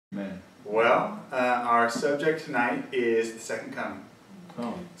Amen. Well, our subject tonight is the second coming.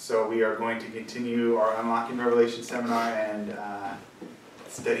 Oh. So we are going to continue our Unlocking Revelation seminar and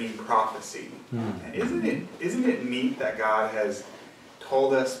studying prophecy. And isn't it neat that God has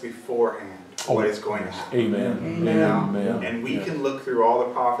told us beforehand what is going to happen? Amen. You know? Amen. And we can look through all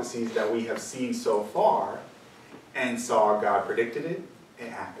the prophecies that we have seen so far and saw God predicted it,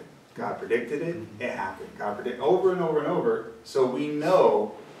 it happened. God predicted it, it happened. God predicted over and over and over. So we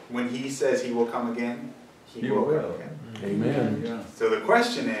know when He says He will come again, He will come again. Amen. Yeah. So the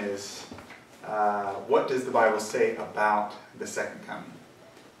question is, what does the Bible say about the second coming?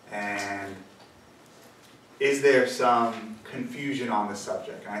 And is there some confusion on this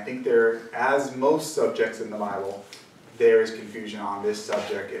subject? And I think there, as most subjects in the Bible, there is confusion on this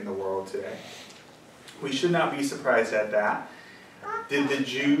subject in the world today. We should not be surprised at that. Did the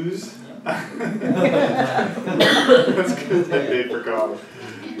Jews... That's good that they forgot.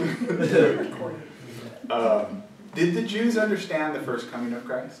 Did the Jews understand the first coming of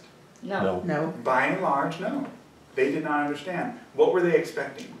Christ? No. No. By and large, no. They did not understand. What were they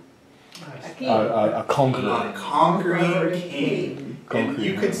expecting? A conqueror. A conquering king. And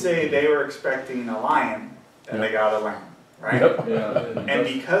you could say they were expecting a lion, and they got a lamb, right? Yep. And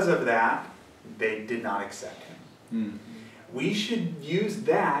because of that, they did not accept him. Mm. We should use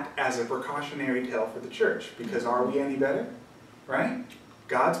that as a precautionary tale for the church, because are we any better? Right?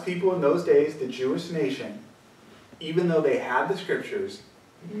 God's people in those days, the Jewish nation, even though they had the scriptures,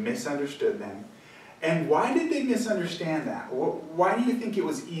 misunderstood them. And why did they misunderstand that? Why do you think it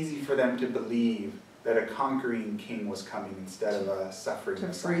was easy for them to believe that a conquering king was coming instead of a suffering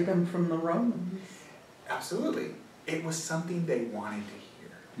To free them from the Romans. Absolutely. It was something they wanted to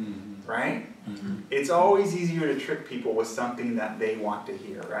hear. Mm-hmm. Right? Mm-hmm. It's always easier to trick people with something that they want to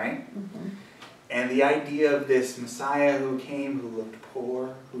hear, right? Mm-hmm. And the idea of this Messiah who came, who looked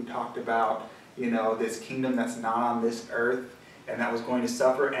poor, who talked about, this kingdom that's not on this earth, and that was going to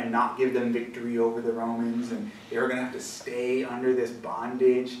suffer and not give them victory over the Romans, and they were going to have to stay under this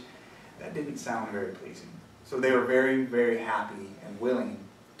bondage, that didn't sound very pleasing. So they were very, very happy and willing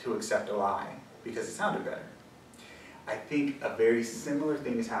to accept a lie, because it sounded better. I think a very similar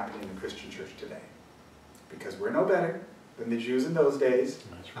thing is happening in the Christian church today. Because we're no better than the Jews in those days.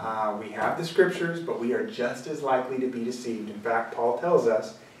 We have the scriptures, but we are just as likely to be deceived. In fact, Paul tells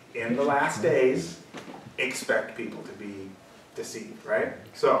us, in the last days, expect people to be deceived, right?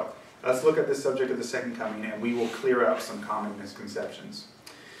 So, let's look at the subject of the second coming, and we will clear up some common misconceptions.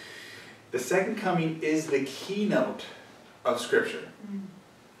 The second coming is the keynote of Scripture.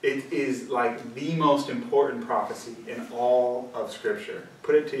 It is like the most important prophecy in all of Scripture.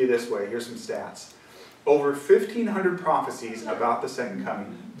 Put it to you this way, here's some stats. Over 1,500 prophecies about the second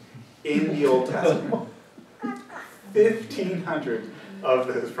coming in the Old Testament. 1,500 of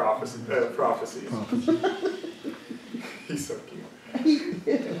those prophecies. He's so cute.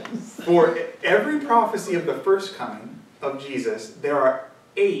 For every prophecy of the first coming of Jesus, there are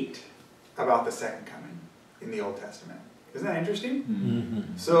 8 about the second coming in the Old Testament. Isn't that interesting?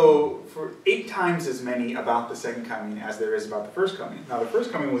 Mm-hmm. So, for 8 times as many about the second coming as there is about the first coming. Now, the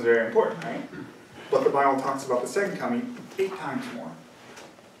first coming was very important, right? But the Bible talks about the second coming 8 times more.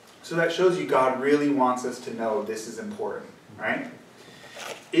 So that shows you God really wants us to know this is important, right?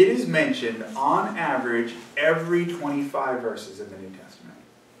 It is mentioned, on average, every 25 verses in the New Testament.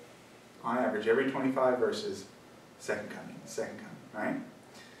 On average, every 25 verses, second coming, right?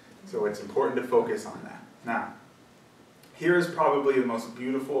 So it's important to focus on that. Now, here is probably the most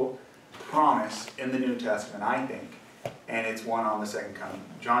beautiful promise in the New Testament, I think, and it's one on the second coming.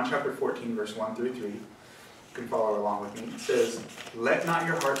 John chapter 14, verse 1 through 3. You can follow along with me. It says, "Let not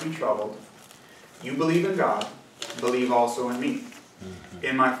your heart be troubled. You believe in God, believe also in me.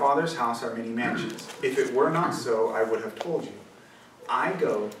 In my Father's house are many mansions. If it were not so, I would have told you. I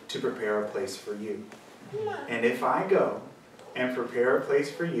go to prepare a place for you. And if I go and prepare a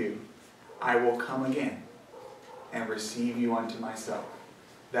place for you, I will come again and receive you unto myself,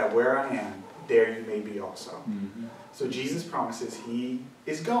 that where I am, there you may be also." Mm-hmm. So Jesus promises He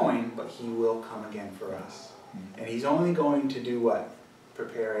is going, but He will come again for us. And He's only going to do what?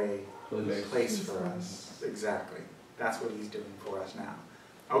 Prepare a place for us. Exactly. That's what He's doing for us now.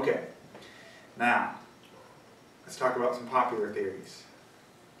 Okay. Now, let's talk about some popular theories.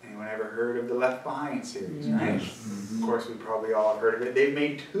 Anyone ever heard of the Left Behind series, right? Mm-hmm. Of course, we probably all have heard of it. They've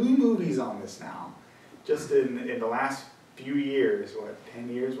made 2 movies on this now. Just in the last few years, 10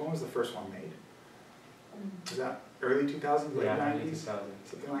 years? When was the first one made? Was that early 2000s, late 90s?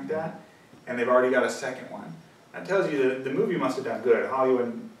 Something like that? And they've already got a second one. That tells you that the movie must have done good.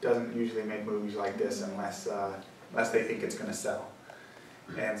 Hollywood doesn't usually make movies like this unless they think it's going to sell.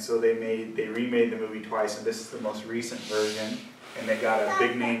 And so they remade the movie twice, and this is the most recent version. And they got a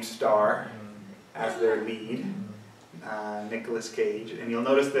big name star as their lead, Nicolas Cage. And you'll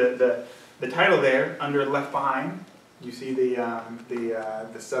notice the title there under Left Behind. You see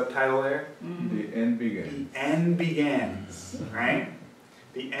the subtitle there? The end begins. The end begins, right?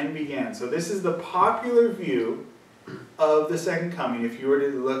 The end begins. So this is the popular view of the second coming. If you were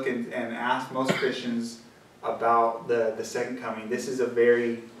to look and ask most Christians about the second coming, this is a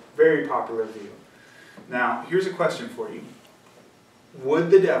very, very popular view. Now, here's a question for you.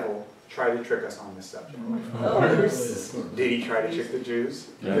 Would the devil try to trick us on this subject? Did he try to trick the Jews?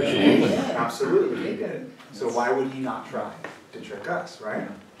 Absolutely. Absolutely he did. So why would he not try to trick us, right?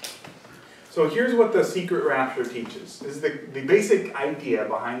 So here's what the secret rapture teaches. This is the basic idea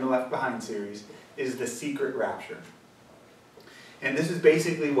behind the Left Behind series is the secret rapture. And this is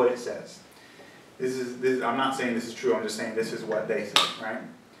basically what it says. I'm not saying this is true, I'm just saying this is what they say, right?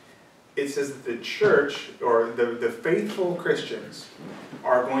 It says that the church, or the faithful Christians,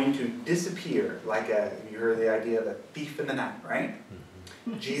 are going to disappear like you heard the idea of a thief in the night, right?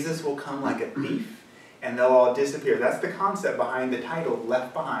 Jesus will come like a thief, and they'll all disappear. That's the concept behind the title,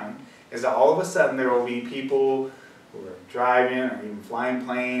 Left Behind, is that all of a sudden there will be people who are driving, or even flying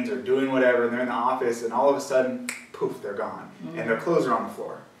planes, or doing whatever, and they're in the office, and all of a sudden, poof, they're gone. And their clothes are on the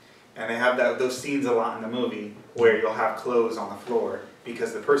floor. And they have those scenes a lot in the movie, where you'll have clothes on the floor,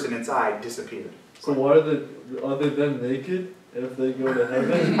 because the person inside disappeared. So why are they then naked if they go to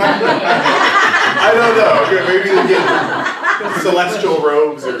heaven? I don't know. Okay, maybe they get celestial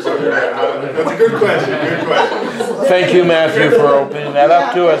robes or something. That's a good question. Good question. Thank you, Matthew, for opening that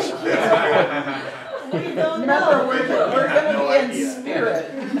up to us. Remember, we're going to be in spirit.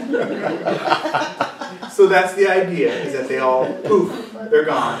 So that's the idea, is that they all, poof, they're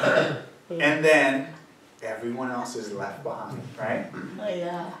gone. And then everyone else is left behind, right? Oh,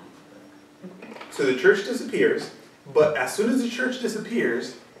 yeah. So the church disappears, but as soon as the church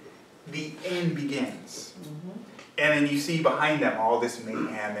disappears, the end begins. And then you see behind them all this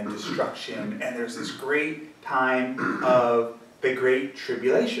mayhem and destruction, and there's this great time of the Great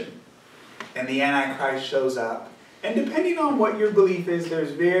Tribulation. And the Antichrist shows up, and depending on what your belief is,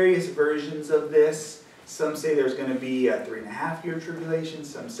 there's various versions of this. Some say there's going to be a 3.5-year tribulation,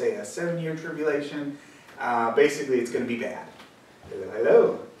 some say a 7-year tribulation. Basically, it's going to be bad.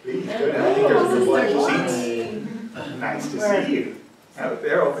 Hello, please go down. I think there's people at your seats. Nice to see you. Oh,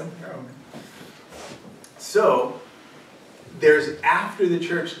 they're open. They're open. So, after the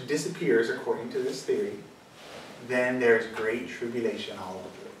church disappears, according to this theory, then there's great tribulation all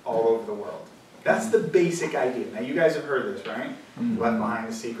over the world. That's the basic idea. Now, you guys have heard this, right? Left Behind,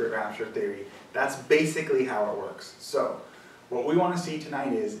 the secret rapture theory. That's basically how it works. So, what we want to see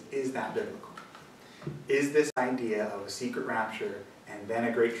tonight is that biblical? Is this idea of a secret rapture and then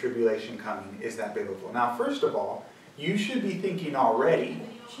a great tribulation coming, is that biblical? Now, first of all, you should be thinking already.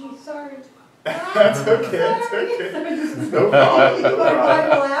 Sorry. That's okay, that's okay. No problem, no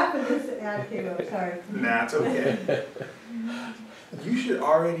problem. Sorry. That's okay. You should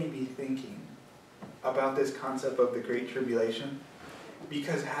already be thinking about this concept of the Great Tribulation,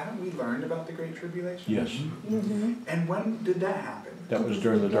 because haven't we learned about the Great Tribulation? Yes. And when did that happen? That was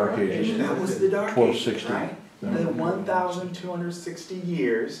during the Dark Ages. That was the Dark 1260. Ages, right? The 1,260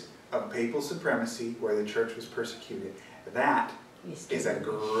 years of papal supremacy where the church was persecuted. That is a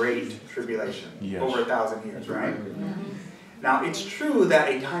great tribulation. Yes. Over 1,000 years, right? Now, it's true that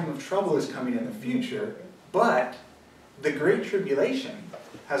a time of trouble is coming in the future, but the Great Tribulation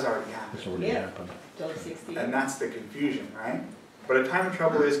has already happened. It's already happened. And that's the confusion, right? But a time of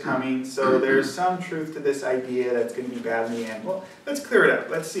trouble is coming, so there's some truth to this idea that's going to be bad in the end. Well, let's clear it up.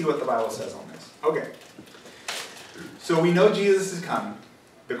 Let's see what the Bible says on this. Okay. So we know Jesus is coming.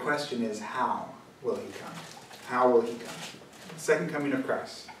 The question is, how will he come? How will he come? Second coming of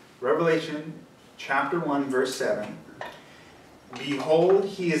Christ. Revelation chapter 1, verse 7. Behold,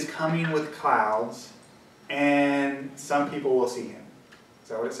 he is coming with clouds, and some people will see him. Is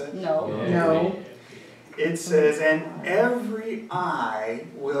that what it says? No. It says, and every eye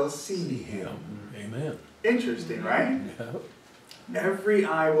will see him. Amen. Interesting, right? Every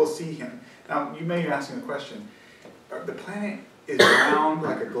eye will see him. Now, you may be asking the question, the planet is round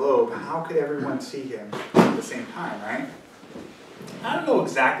like a globe. How could everyone see him at the same time, right? I don't know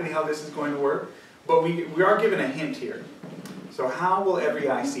exactly how this is going to work, but we are given a hint here. So how will every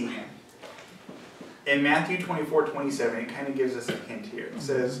eye see him? In Matthew 24:27, it kind of gives us a hint here. It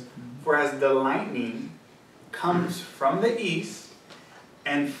says, for as the lightning comes from the east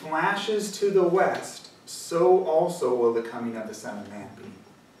and flashes to the west, so also will the coming of the Son of Man be.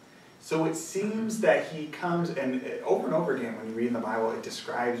 So it seems that he comes, and over again when you read in the Bible, it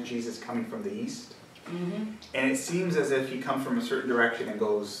describes Jesus coming from the east. Mm-hmm. And it seems as if he comes from a certain direction and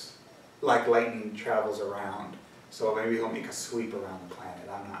goes, like lightning travels around. So maybe he'll make a sweep around the planet.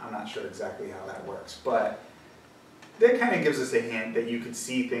 I'm not sure exactly how that works. But that kind of gives us a hint that you could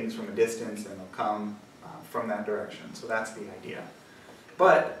see things from a distance and they'll come from that direction. So that's the idea.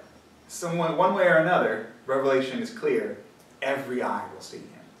 But one way or another, Revelation is clear. Every eye will see him.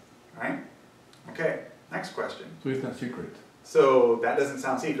 Right? Okay, next question. So it's not secret. So that doesn't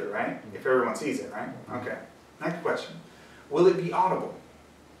sound secret, right? If everyone sees it, right? Okay. Next question. Will it be audible?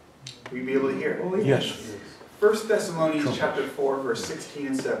 Will you be able to hear it? Oh, Yes. 1 Thessalonians chapter 4, verse 16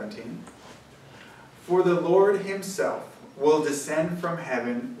 and 17. For the Lord himself will descend from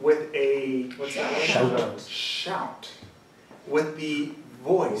heaven with a what's that? Shout. With the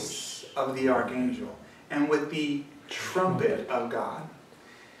voice of the archangel and with the trumpet of God.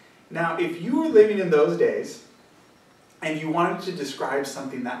 Now, if you were living in those days and you wanted to describe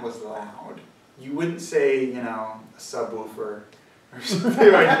something that was loud, you wouldn't say, a subwoofer or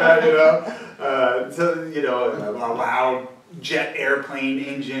something like that, a loud jet airplane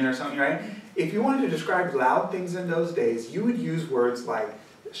engine or something, right? If you wanted to describe loud things in those days, you would use words like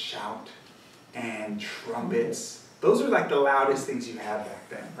shout and trumpets. Those are like the loudest things you had back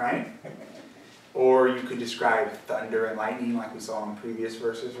then, right? Or you could describe thunder and lightning like we saw in previous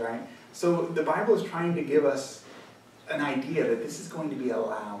verses, right? So the Bible is trying to give us an idea that this is going to be a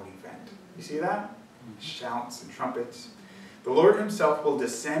loud event. You see that? Shouts and trumpets. The Lord himself will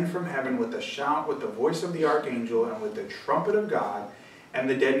descend from heaven with a shout, with the voice of the archangel, and with the trumpet of God, and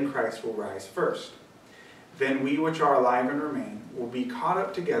the dead in Christ will rise first. Then we which are alive and remain will be caught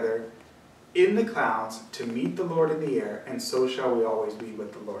up together in the clouds to meet the Lord in the air, and so shall we always be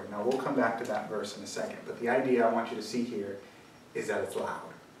with the Lord. Now we'll come back to that verse in a second, but the idea I want you to see here is that it's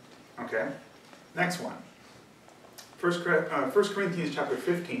loud. Okay? Next one. 1 Corinthians chapter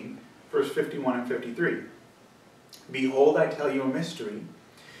 15, verse 51 and 53. Behold, I tell you a mystery.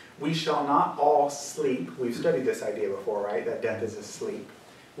 We shall not all sleep. We've studied this idea before, right? That death is asleep.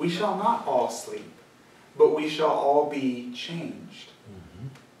 We shall not all sleep, but we shall all be changed.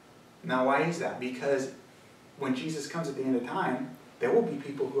 Now, why is that? Because when Jesus comes at the end of time, there will be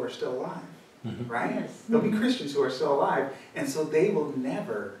people who are still alive, right? Yes. There'll be Christians who are still alive, and so they will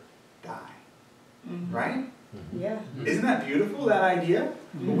never die, right? Yeah. Isn't that beautiful, that idea?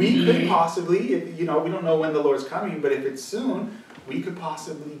 We could possibly, we don't know when the Lord's coming, but if it's soon, we could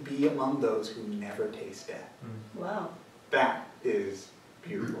possibly be among those who never taste death. Wow. That is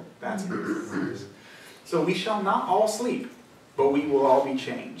beautiful. That's beautiful. So we shall not all sleep, but we will all be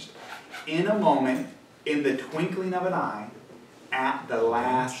changed. In a moment, in the twinkling of an eye, at the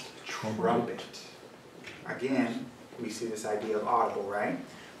last trumpet. Again, we see this idea of audible, right?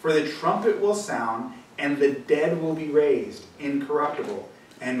 For the trumpet will sound, and the dead will be raised, incorruptible,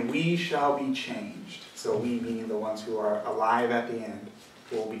 and we shall be changed. So we, meaning the ones who are alive at the end,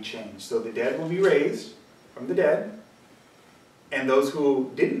 will be changed. So the dead will be raised from the dead, and those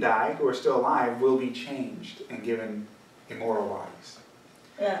who didn't die, who are still alive, will be changed and given immortal bodies.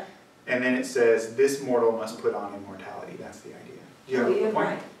 Yeah. And then it says, this mortal must put on immortality. That's the idea. Do you have a You're point?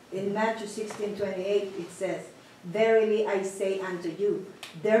 right. In Matthew 16:28 it says, Verily I say unto you,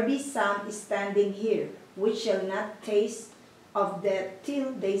 there be some standing here, which shall not taste of death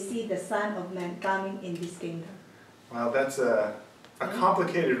till they see the Son of Man coming in his kingdom. Well, that's a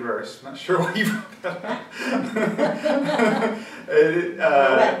complicated verse. Not sure why you brought that up.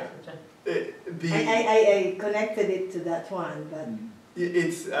 I connected it to that one, but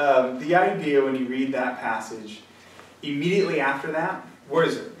It's the idea when you read that passage, immediately after that, where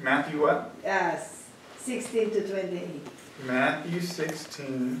is it? Matthew what? 16 to 28. Matthew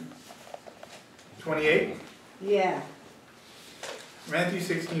 16, 28? Yeah. Matthew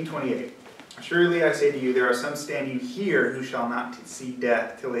 16, 28. Surely I say to you, there are some standing here who shall not see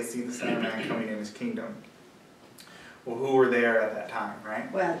death till they see the Son of Man coming in his kingdom. Well, who were there at that time,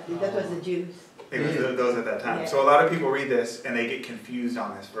 right? Well, that was the Jews. It was those at that time. Yeah. So a lot of people read this and they get confused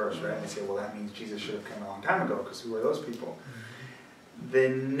on this verse, right? And they say, well, that means Jesus should have come a long time ago, because who are those people? The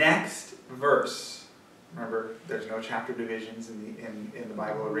next verse, remember, there's no chapter divisions in the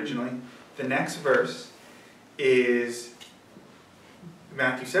Bible originally. The next verse is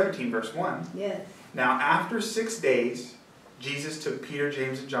Matthew 17, verse 1. Yes. Now, after 6 days, Jesus took Peter,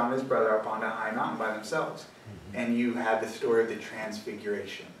 James, and John, his brother, up on a high mountain by themselves. And you had the story of the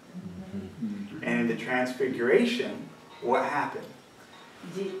transfiguration. And in the transfiguration, what happened?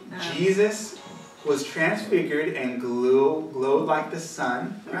 Jesus was transfigured and glowed like the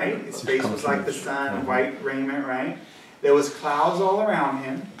sun, right? His face was like the sun, white raiment, right? There was clouds all around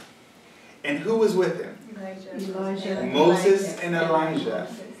him. And who was with him? Elijah. Moses and Elijah.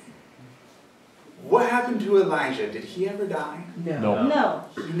 What happened to Elijah? Did he ever die? No. No.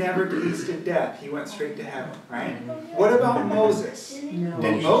 He never tasted death. He went straight to heaven, right? What about Moses?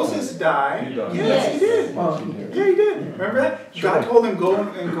 Did Moses die? He died. Yes, he did. Yes. Yeah, he did. Remember that? Sure. God told him go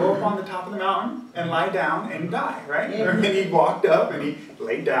up on the top of the mountain and lie down and die, right? Yeah. And he walked up and he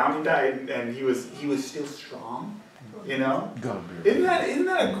laid down and died, and he was still strong, you know. God be Isn't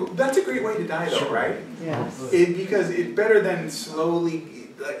that a cool, that's a great way to die though, right? Yes. Because it's better than slowly.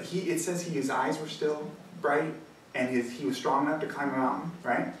 Like it says his eyes were still bright, and he was strong enough to climb a mountain,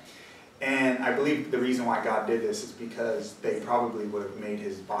 right? And I believe the reason why God did this is because they probably would have made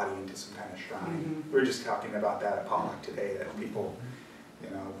his body into some kind of shrine. We were just talking about that at Pollock today, that people, you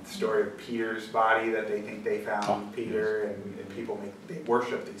know, the story of Peter's body that they think they found Peter, and people they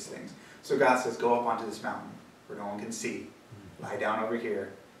worship these things. So God says, go up onto this mountain where no one can see, lie down over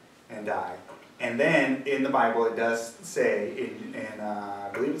here, and die. And then in the Bible it does say, I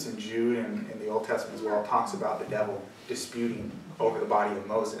believe it's in Jude and in the Old Testament as well, it talks about the devil disputing over the body of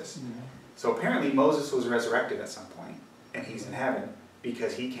Moses. So apparently Moses was resurrected at some point, and he's in heaven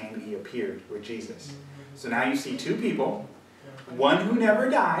because he came and he appeared with Jesus. So now you see two people, one who never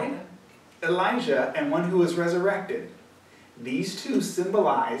died, Elijah, and one who was resurrected. These two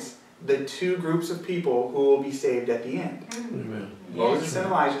symbolize the two groups of people who will be saved at the end. Amen. Moses and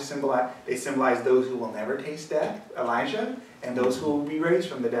Elijah symbolize those who will never taste death, Elijah, and those who will be raised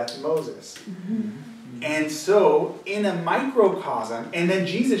from the death of Moses. And so, in a microcosm, and then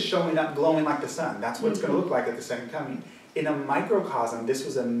Jesus showing up glowing like the sun. That's what it's going to look like at the second coming. In a microcosm, this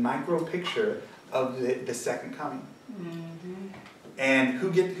was a micro picture of the second coming. And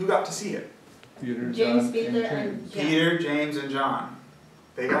who got to see it? Peter, James, John, Peter, James. and John. Peter, James, and John.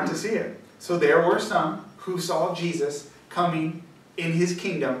 They got to see it. So there were some who saw Jesus coming in his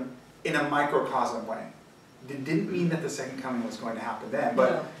kingdom in a microcosm way. It didn't mean that the second coming was going to happen then,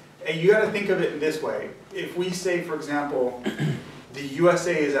 but you got to think of it in this way. If we say, for example, the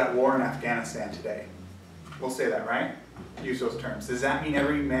USA is at war in Afghanistan today, we'll say that, right? Use those terms. Does that mean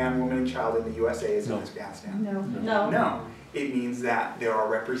every man, woman, and child in the USA is in Afghanistan? No. No. No. It means that there are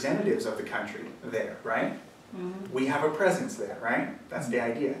representatives of the country there, right? We have a presence there, right? That's the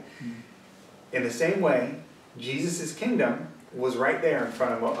idea. In the same way, Jesus' kingdom was right there in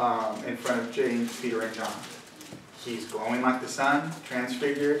front of James, Peter, and John. He's glowing like the sun,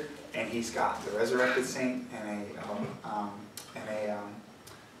 transfigured, and he's got the resurrected saint and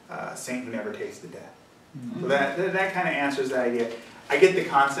a saint who never tasted death. So that kind of answers that idea. I get the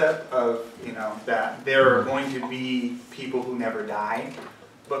concept of, you know, that there are going to be people who never die,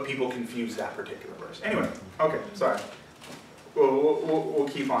 but people confuse that particular verse. Anyway, okay, sorry. We'll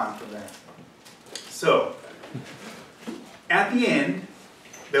keep on from there. So, at the end,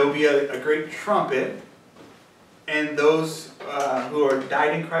 there will be a great trumpet, and those who are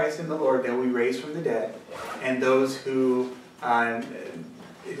died in Christ in the Lord, they will be raised from the dead, and those who are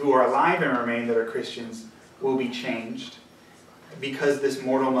alive and remain that are Christians will be changed, because this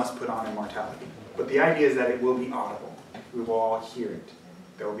mortal must put on immortality. But the idea is that it will be audible. We will all hear it.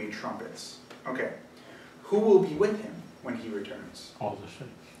 There will be trumpets. Okay. Who will be with him when he returns? All the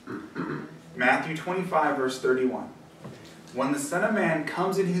saints. Matthew 25, verse 31. When the Son of Man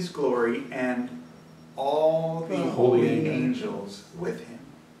comes in his glory and all the holy angels with him,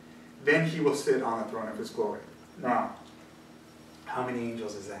 then he will sit on the throne of his glory. Now, how many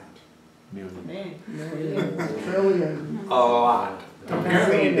angels is that? Trillion. A lot.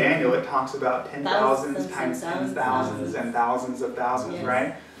 Apparently in Daniel it talks about 10,000s times 10,000s and thousands of thousands, Yes.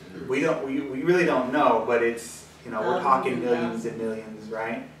 right? We really don't know, but it's, you know, we're talking millions and millions,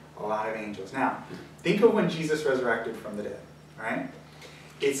 right? A lot of angels. Now, think of when Jesus resurrected from the dead, right?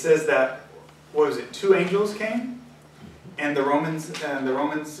 It says that, what was it, 2 angels came, and the Romans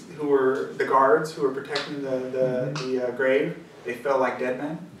who were the guards who were protecting the grave, they fell like dead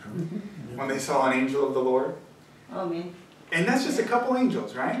men when they saw an angel of the Lord. Oh, man. And that's just a couple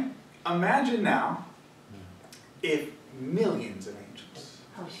angels, right? Imagine now if millions of angels.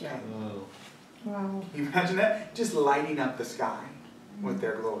 How sure. Oh, Wow. Can you imagine that? Just lighting up the sky with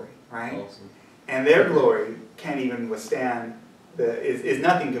their glory, right? awesome. And their glory can't even withstand, is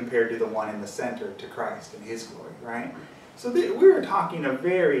nothing compared to the one in the center, to Christ and his glory, right? So we were talking a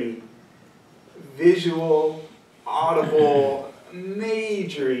very visual, audible,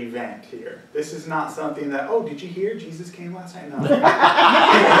 major event here. This is not something that, oh, did you hear Jesus came last night? No. I'm going to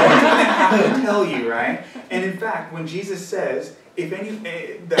have to tell you, right? And in fact, when Jesus says, the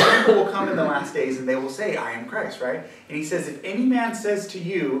people will come in the last days and they will say, I am Christ, right? And he says, if any man says to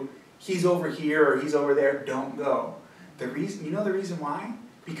you, he's over here or he's over there, don't go. The reason, you know the reason why?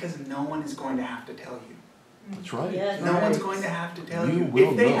 Because no one is going to have to tell you. That's right. Yes. No Right. one's going to have to tell You you.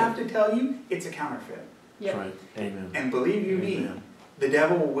 will If they know. have to tell you, it's a counterfeit. That's right. Amen. And believe you me, Amen. the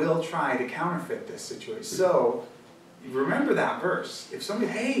devil will try to counterfeit this situation. So, remember that verse. If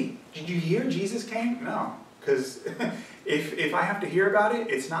somebody, hey, did you hear Jesus came? No. Because if I have to hear about it,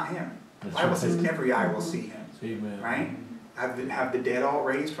 it's not him. The That's Bible right. says every eye will see him. Amen. Right? Have the dead all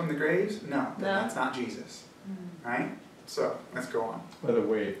raised from the graves? No, then No. that's not Jesus. Right? So, let's go on. By the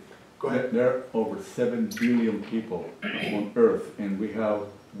way, Go ahead. there are over 7 billion people on earth, and we have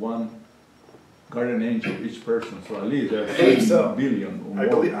one guardian angel each person, so at least there are I believe 7 so. billion or I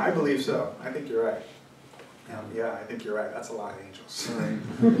more. believe so. I think you're right. Yeah, I think you're right. That's a lot of angels.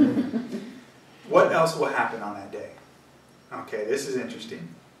 What else will happen on that day? Okay, this is interesting.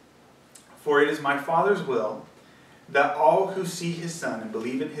 For it is my Father's will that all who see his Son and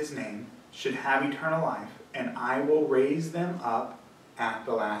believe in his name should have eternal life, and I will raise them up at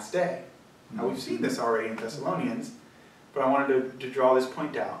the last day. Now we've seen this already in Thessalonians, but I wanted to draw this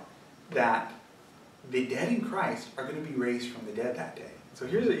point out, that the dead in Christ are going to be raised from the dead that day. So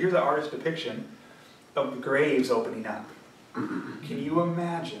here's an artist's depiction of the graves opening up. Can you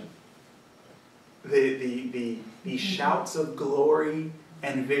imagine the shouts of glory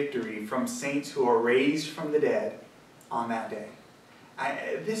and victory from saints who are raised from the dead on that day?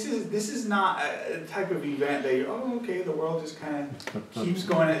 This is not a type of event that okay, the world just kind of keeps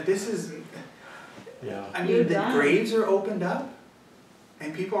going. This is, Yeah. I You're mean, the done. graves are opened up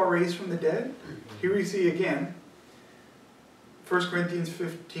and people are raised from the dead. Here we see again, 1 Corinthians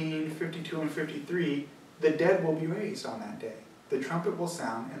 15, 52 and 53, the dead will be raised on that day. The trumpet will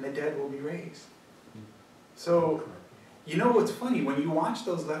sound and the dead will be raised. So, you know what's funny? When you watch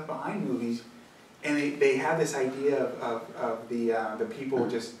those Left Behind movies, and they have this idea of the people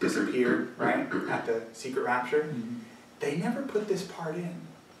just disappeared, right, at the secret rapture, they never put this part in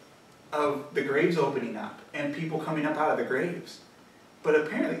of the graves opening up and people coming up out of the graves. But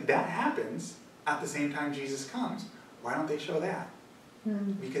apparently that happens at the same time Jesus comes. Why don't they show that?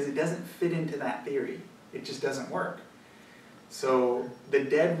 Because it doesn't fit into that theory. It just doesn't work. So the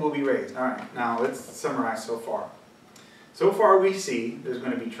dead will be raised. All right, now let's summarize so far. So far we see there's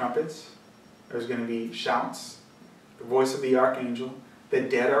going to be trumpets, there's going to be shouts, the voice of the archangel, the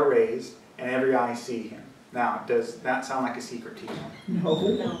dead are raised, and every eye see him. Now, does that sound like a secret to you?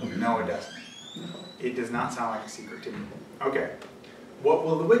 No. No, it doesn't. It does not sound like a secret to me. Okay, what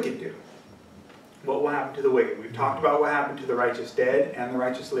will the wicked do? What will happen to the wicked? We've talked about what happened to the righteous dead and the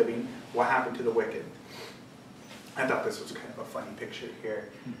righteous living. What happened to the wicked? I thought this was kind of a funny picture here.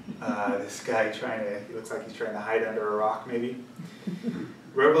 This guy he looks like he's trying to hide under a rock maybe.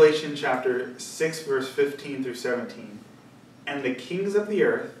 Revelation chapter 6 verse 15 through 17. And the kings of the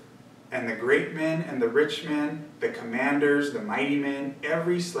earth, and the great men and the rich men, the commanders, the mighty men,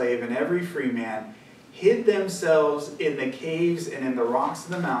 every slave and every free man, hid themselves in the caves and in the rocks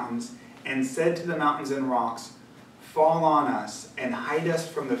of the mountains, and said to the mountains and rocks, fall on us, and hide us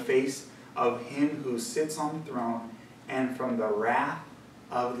from the face of him who sits on the throne, and from the wrath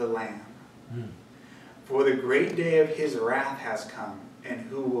of the Lamb. For the great day of his wrath has come, and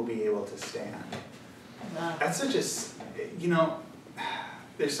who will be able to stand? That's such a,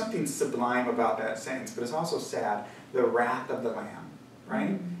 there's something sublime about that sentence, but it's also sad. The wrath of the Lamb,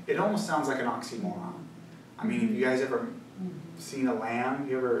 right? It almost sounds like an oxymoron. I mean, have you guys ever seen a lamb?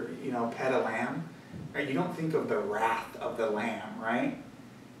 You ever, pet a lamb? Right? You don't think of the wrath of the Lamb, right?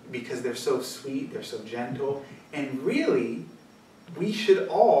 Because they're so sweet, they're so gentle, and really, we should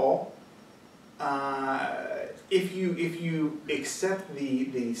all, if you accept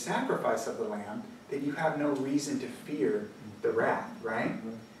the sacrifice of the Lamb, then you have no reason to fear the wrath, right?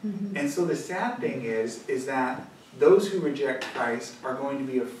 And so the sad thing is that those who reject Christ are going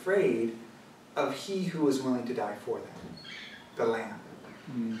to be afraid of he who is willing to die for them, the Lamb.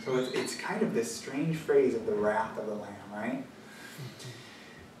 So it's kind of this strange phrase of the wrath of the Lamb, right?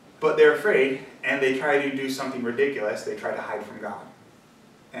 But they're afraid, and they try to do something ridiculous. They try to hide from God.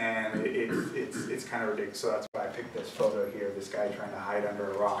 And it's kind of ridiculous. So that's why I picked this photo here, this guy trying to hide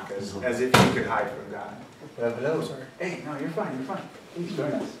under a rock, as if he could hide from God. Hello. Sorry. Hey, no, you're fine, you're fine. Please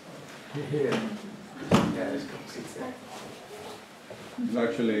join us. Yeah, there's a couple seats there. It's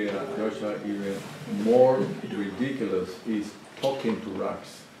actually, Joshua, even more ridiculous is talking to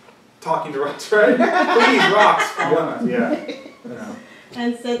rocks. Talking to rocks, right? Please, rocks, follow us. Yeah.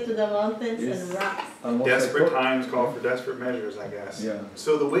 And said to the mountains Yes. and rocks. Almost Desperate like- times call for desperate measures, I guess. Yeah.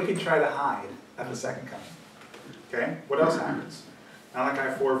 So the wicked try to hide at the second coming. Okay? What else happens?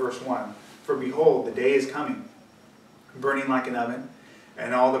 Malachi 4 verse 1. For behold, the day is coming, burning like an oven,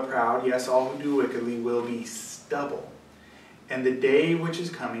 and all the proud, yes, all who do wickedly, will be stubble. And the day which is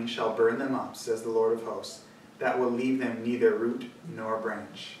coming shall burn them up, says the Lord of hosts, that will leave them neither root nor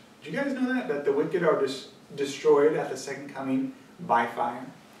branch. Did you guys know that? That the wicked are destroyed at the second coming by fire?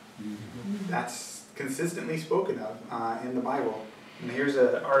 That's consistently spoken of in the Bible. And here's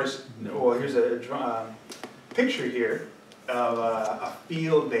a picture here of a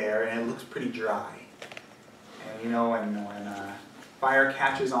field there, and it looks pretty dry. And you know, when fire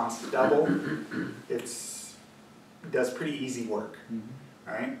catches on stubble, it does pretty easy work.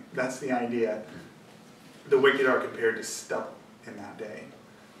 Right? That's the idea. The wicked are compared to stubble in that day,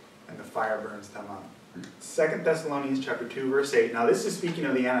 and the fire burns them up. 2 Thessalonians chapter 2, verse 8. Now this is speaking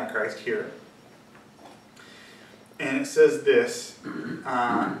of the Antichrist here. And it says this,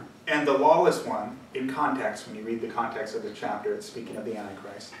 and the lawless one, in context, when you read the context of the chapter, it's speaking of the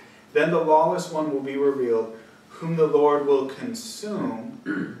Antichrist. Then the lawless one will be revealed, whom the Lord will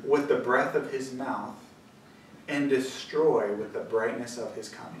consume with the breath of his mouth and destroy with the brightness of his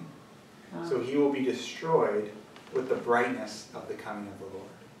coming. So he will be destroyed with the brightness of the coming of the Lord.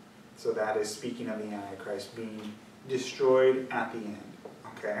 So that is speaking of the Antichrist being destroyed at the end.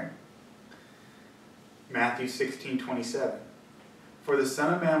 Okay? Matthew 16:27. For the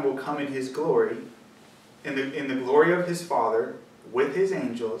Son of Man will come in his glory, in the glory of his Father, with his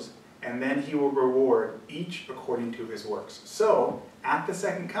angels, and then he will reward each according to his works. So, at the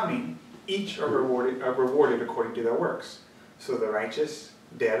second coming, each are rewarded according to their works. So the righteous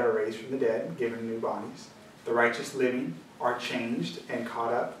dead are raised from the dead, given new bodies. The righteous living are changed and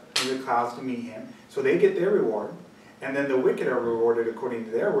caught up in the clouds to meet him. So they get their reward. And then the wicked are rewarded according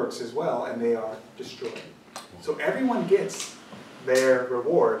to their works as well, and they are destroyed. So everyone gets their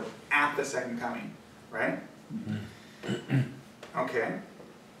reward at the second coming, right? Okay.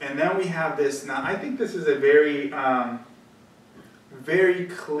 And then we have this. Now, I think this is a very, very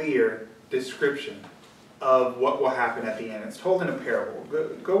clear description of what will happen at the end. It's told in a parable.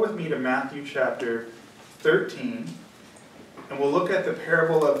 Go with me to Matthew chapter 13. And we'll look at the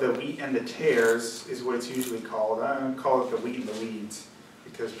parable of the wheat and the tares, is what it's usually called. I call it the wheat and the weeds,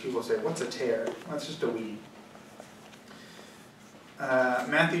 because people say, what's a tare? Well, it's just a weed.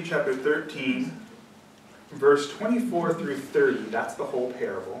 Matthew chapter 13, verse 24 through 30, that's the whole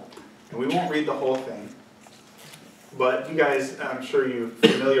parable. And we won't read the whole thing. But you guys, I'm sure you're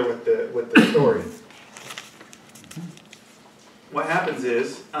familiar with the story. What happens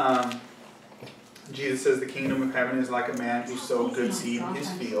is, Jesus says the kingdom of heaven is like a man who sowed good seed in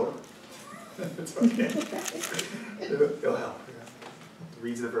his field. It's okay. It'll help.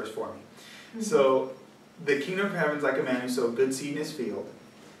 Reads the verse for me. So, the kingdom of heaven is like a man who sowed good seed in his field.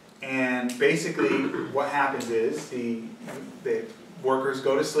 And basically, what happens is the workers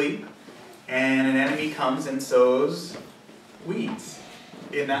go to sleep, and an enemy comes and sows weeds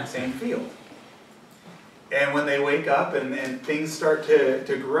in that same field. And when they wake up and things start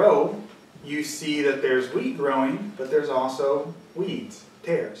to grow, you see that there's wheat growing, but there's also weeds,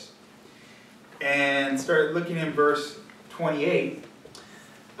 tares. And start looking in verse 28.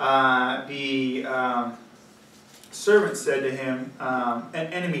 The servant said to him,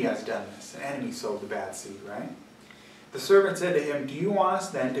 an enemy has done this. An enemy sowed the bad seed, right? The servant said to him, do you want us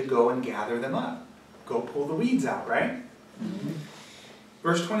then to go and gather them up? Go pull the weeds out, right?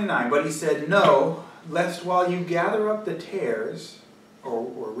 Verse 29, but he said, no, lest while you gather up the tares,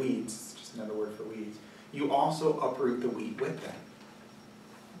 or weeds, another word for weeds, you also uproot the wheat with them.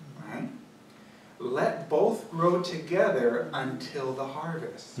 Right? Let both grow together until the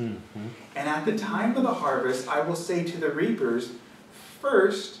harvest. And at the time of the harvest, I will say to the reapers,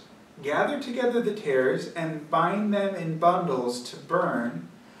 first, gather together the tares and bind them in bundles to burn,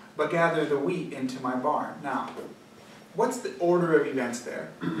 but gather the wheat into my barn. Now, what's the order of events there?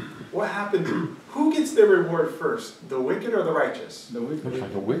 What happens? Who gets their reward first? The wicked or the righteous? The wicked. Looks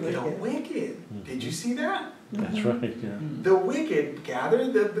like a wicked. The wicked. Did you see that? That's right, yeah. The wicked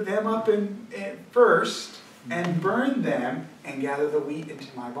gather them up first and burn them and gather the wheat into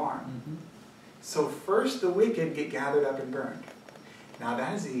my barn. So first the wicked get gathered up and burned. Now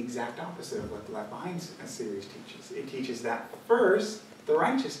that is the exact opposite of what the Left Behind series teaches. It teaches that first the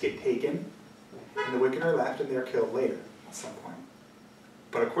righteous get taken and the wicked are left and they're killed later at some point.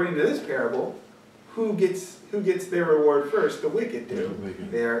 But according to this parable, who gets their reward first? The wicked do. The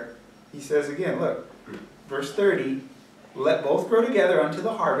wicked. There, he says again, look, verse 30, let both grow together unto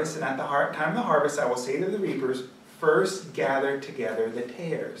the harvest, and at the time of the harvest I will say to the reapers, first gather together the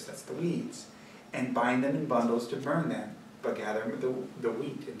tares, that's the weeds, and bind them in bundles to burn them, but gather the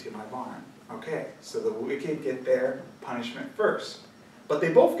wheat into my barn. Okay, so the wicked get their punishment first. But they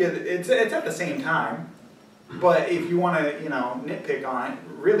both get, it's at the same time. But if you want to, nitpick on it,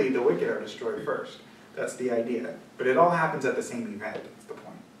 really the wicked are destroyed first. That's the idea. But it all happens at the same event, that's the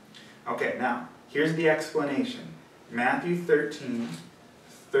point. Okay, now, here's the explanation. Matthew 13,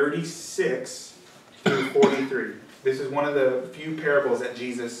 36 through 43. This is one of the few parables that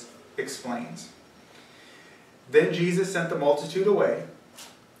Jesus explains. Then Jesus sent the multitude away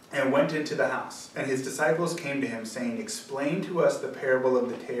and went into the house. And his disciples came to him, saying, "Explain to us the parable of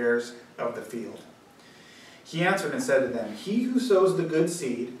the tares of the field." He answered and said to them, "He who sows the good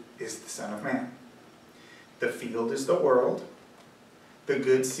seed is the Son of Man. The field is the world. The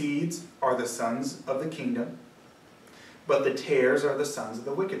good seeds are the sons of the kingdom, but the tares are the sons of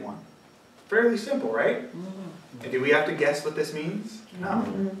the wicked one." Fairly simple, right? And do we have to guess what this means? No.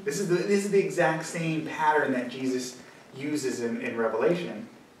 This is the exact same pattern that Jesus uses in Revelation.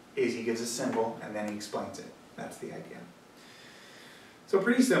 Is he gives a symbol and then he explains it. That's the idea. So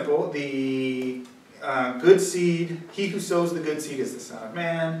pretty simple. The good seed, he who sows the good seed is the Son of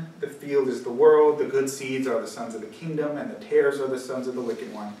Man. The field is the world. The good seeds are the sons of the kingdom, and the tares are the sons of the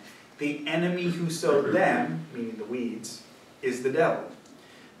wicked one. The enemy who sowed them, meaning the weeds, is the devil.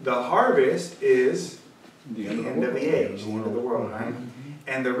 The harvest is the end of the age, the end of the world, right?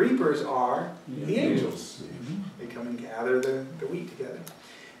 And the reapers are the angels. They come and gather the wheat together.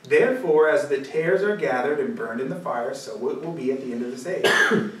 Therefore, as the tares are gathered and burned in the fire, so it will be at the end of this age.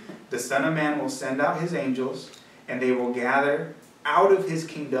 The Son of Man will send out his angels, and they will gather out of his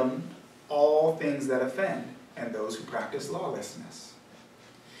kingdom all things that offend, and those who practice lawlessness.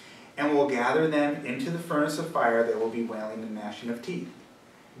 And will gather them into the furnace of fire. There will be wailing and gnashing of teeth.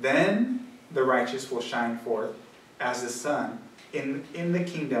 Then the righteous will shine forth as the sun in the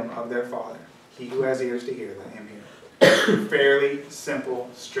kingdom of their Father. He who has ears to hear, let him hear. Fairly simple,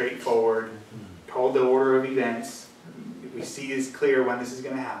 straightforward, told the order of events. We see it's clear when this is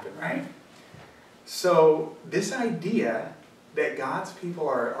going to happen, right? So this idea that God's people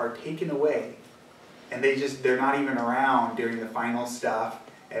are taken away and they're not even around during the final stuff,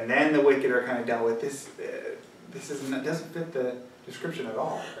 and then the wicked are kind of dealt with, this doesn't fit the description at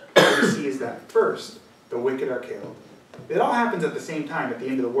all. What we see is that first, the wicked are killed. It all happens at the same time at the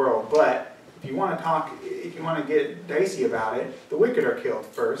end of the world, but if you want to get dicey about it, the wicked are killed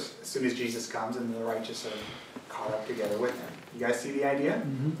first, as soon as Jesus comes, and the righteous are caught up together with him. You guys see the idea?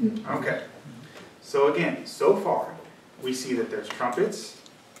 Okay. So again, so far, we see that there's trumpets,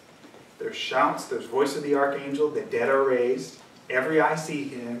 there's shouts, there's voice of the archangel, the dead are raised, every eye see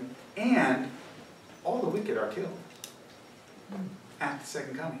him, and all the wicked are killed at the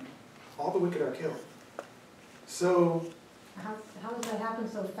second coming. All the wicked are killed. So How does that happen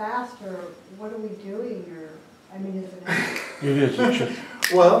so fast, or what are we doing, or, I mean, is it? It is, it's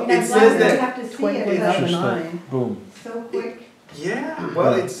just, well, it says We that, have to see it, it's it's just like, boom. so quick. yeah,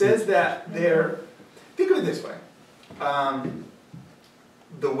 well, it says that think of it this way.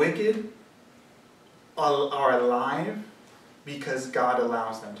 The wicked are alive because God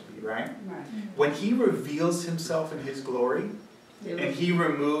allows them to be, right? Right. When he reveals himself in his glory, and he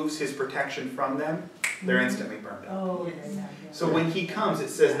removes his protection from them, they're instantly burned up. Oh, Yes. okay, yeah, yeah. So when he comes, it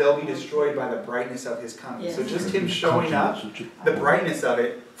says they'll be destroyed by the brightness of his coming. Yes. So just him showing up, the brightness of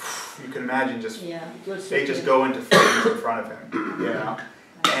it, you can imagine just, Yeah. they just go into flames in front of him, you know?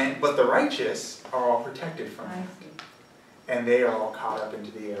 But the righteous are all protected from I him, see. and they are all caught up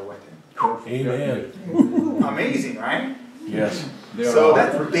into the air with him. Amen. Amazing, right? Yes. So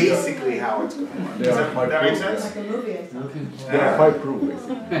that's basically how it's going on. They Does are that make fireproof. sense? Like a movie, I thought. They are fireproof,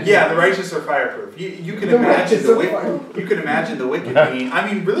 basically. Yeah, the righteous are fireproof. You can imagine the wicked. You can imagine the wicked being.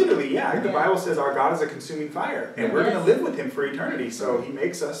 I mean, literally, yeah. The Bible says our God is a consuming fire, and we're going to live with Him for eternity. So He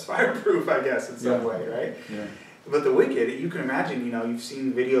makes us fireproof, I guess, in some way, right? Yeah. But the wicked, you can imagine. You know, you've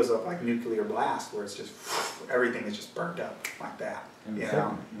seen videos of like nuclear blast where it's just everything is just burnt up like that. And You the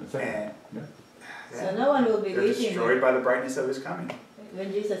know, second, and yeah. So no one will be they're waiting destroyed by the brightness of His coming.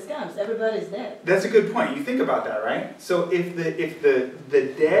 when Jesus comes. Everybody's dead. That's a good point. You think about that, right? So if the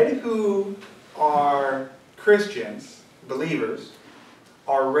dead who are Christians, believers,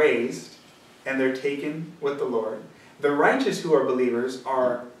 are raised and they're taken with the Lord, the righteous who are believers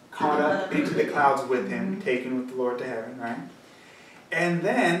are caught up into the clouds with Him, taken with the Lord to heaven, right? And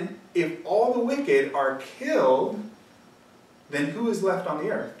then if all the wicked are killed, then who is left on the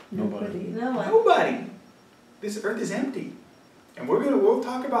earth? Nobody. No one. Nobody. This earth is empty. And we'll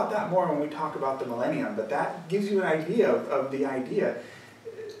talk about that more when we talk about the millennium, but that gives you an idea of the idea.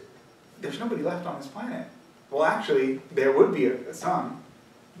 There's nobody left on this planet. Well, actually, there would be some.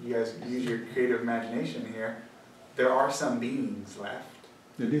 You guys use your creative imagination here. There are some beings left.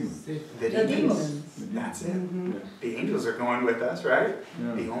 The demons. The The demons. demons. That's it. Mhm. Yeah. The angels are going with us, right?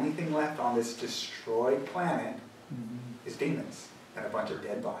 Yeah. The only thing left on this destroyed planet Mhm. is demons and a bunch of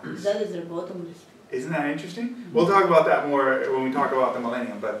dead bodies. That is their bottomless pit. Isn't that interesting? We'll talk about that more when we talk about the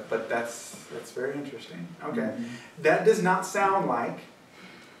millennium, but that's very interesting. Okay. That does not sound like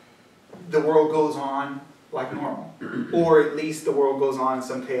the world goes on like normal, or at least the world goes on in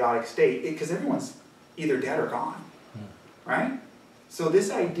some chaotic state, because everyone's either dead or gone, right? So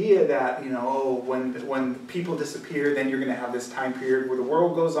this idea that, when people disappear, then you're going to have this time period where the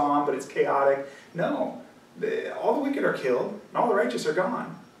world goes on, but it's chaotic. No, all the wicked are killed, and all the righteous are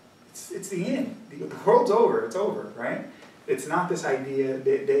gone. It's the end. The world's over. It's over, right? It's not this idea.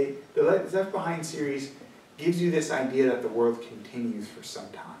 The Left Behind series gives you this idea that the world continues for some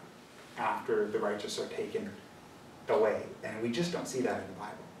time after the righteous are taken away. And we just don't see that in the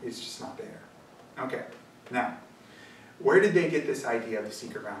Bible. It's just not there. Okay, now, where did they get this idea of the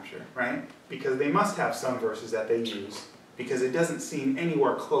secret rapture, right? Because they must have some verses that they use, because it doesn't seem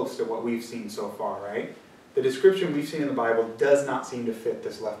anywhere close to what we've seen so far, right? The description we've seen in the Bible does not seem to fit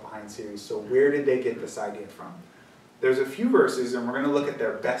this Left Behind series, so where did they get this idea from? There's a few verses, and we're going to look at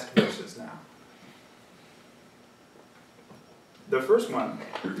their best verses now. The first one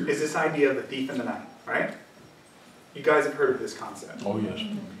is this idea of the thief in the night, right? You guys have heard of this concept. Oh, yes.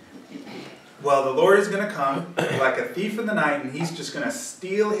 Well, the Lord is going to come like a thief in the night, and he's just going to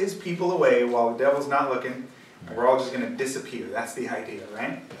steal his people away while the devil's not looking, and we're all just going to disappear. That's the idea,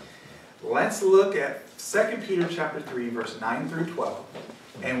 right? Let's look at 2 Peter chapter 3, verse 9 through 12,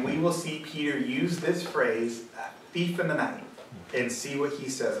 and we will see Peter use this phrase, thief in the night, and see what he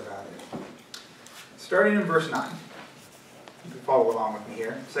says about it. Starting in verse 9. You can follow along with me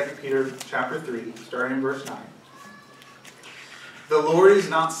here. 2 Peter chapter 3, starting in verse 9. The Lord is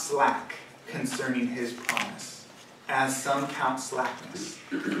not slack concerning his promise, as some count slackness,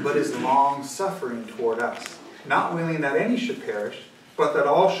 but is long-suffering toward us, not willing that any should perish, but that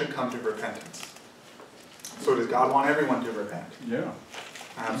all should come to repentance. So does God want everyone to repent? Yeah.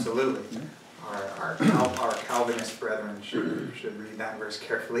 Absolutely. Our Calvinist brethren should read that verse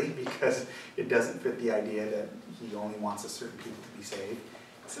carefully, because it doesn't fit the idea that he only wants a certain people to be saved.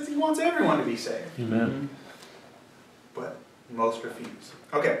 It says he wants everyone to be saved. Amen. But most refuse.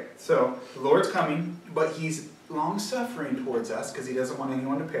 Okay, so the Lord's coming, but he's long-suffering towards us because he doesn't want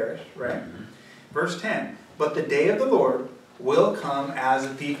anyone to perish, right? Verse 10, but the day of the Lord will come as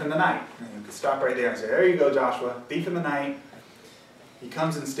a thief in the night. And you can stop right there and say, there you go, Joshua, thief in the night. He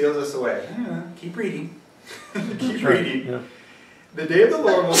comes and steals us away. Keep reading. Keep reading. Yeah. The day of the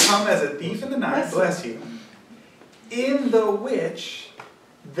Lord will come as a thief in the night, bless you, in the which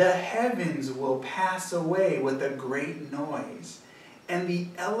the heavens will pass away with a great noise, and the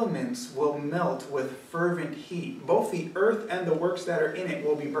elements will melt with fervent heat. Both the earth and the works that are in it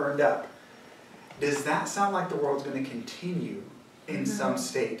will be burned up. Does that sound like the world's going to continue in some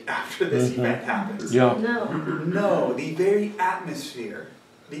state after this event happens? Yeah. No, the very atmosphere,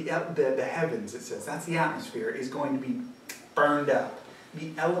 the heavens, it says, that's the atmosphere, is going to be burned up. The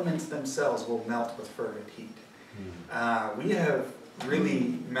elements themselves will melt with fervent heat. We have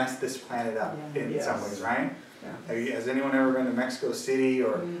really messed this planet up in some ways, right? Yeah. Has anyone ever been to Mexico City?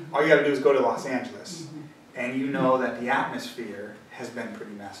 Or all you got to do is go to Los Angeles, and you know that the atmosphere has been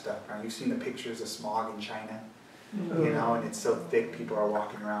pretty messed up. Right? You've seen the pictures of smog in China, and it's so thick people are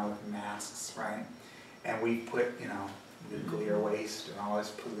walking around with masks, right? And we put, nuclear waste and all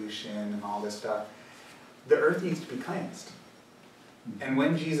this pollution and all this stuff. The earth needs to be cleansed. And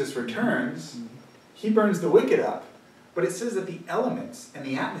when Jesus returns, he burns the wicked up. But it says that the elements and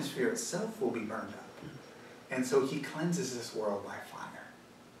the atmosphere itself will be burned up. And so he cleanses this world by fire.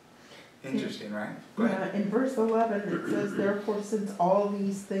 Interesting, right? Go ahead. In verse 11 it says, therefore since all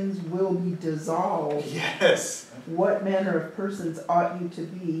these things will be dissolved, yes, what manner of persons ought you to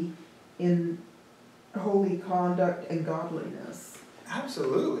be in holy conduct and godliness?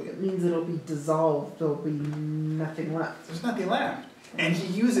 Absolutely. It means it'll be dissolved, there'll be nothing left. There's nothing left. And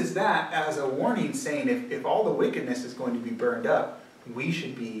he uses that as a warning, saying if all the wickedness is going to be burned up, we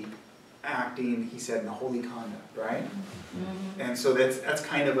should be acting, he said, in a holy conduct, right? And so that's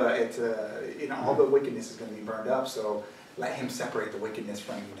kind of all the wickedness is going to be burned up, so let him separate the wickedness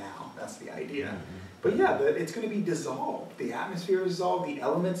from you now. That's the idea. But yeah, it's going to be dissolved. The atmosphere is dissolved, the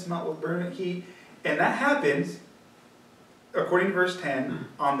elements melt with burning heat, and that happens, according to verse 10,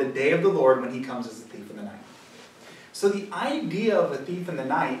 on the day of the Lord when he comes as a thief in the night. So the idea of a thief in the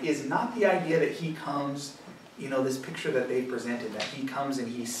night is not the idea that he comes, this picture that they presented, that he comes and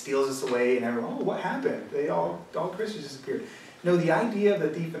he steals us away and everyone, what happened? All Christians disappeared. No, the idea of the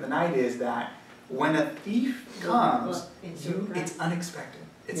thief in the night is that when a thief comes, it's unexpected.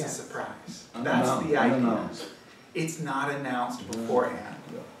 It's a surprise. That's the idea. It's not announced beforehand.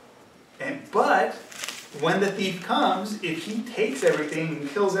 But when the thief comes, if he takes everything and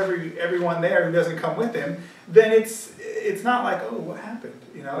kills everyone there who doesn't come with him, then it's not like, oh, what happened?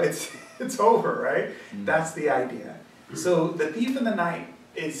 You know, it's over, right? That's the idea. So the thief in the night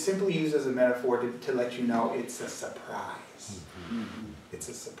is simply used as a metaphor to let you know it's a surprise. It's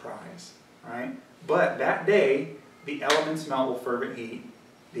a surprise, right? But that day, the elements melt with fervent heat,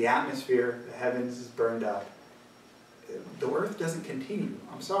 the atmosphere, the heavens is burned up. The earth doesn't continue.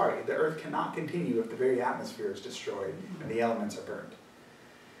 I'm sorry, the earth cannot continue if the very atmosphere is destroyed and the elements are burned.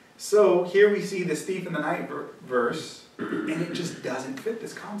 So here we see this thief in the night verse, and it just doesn't fit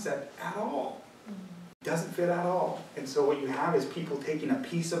this concept at all. It doesn't fit at all. And so what you have is people taking a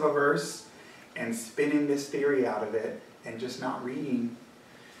piece of a verse and spinning this theory out of it and just not reading,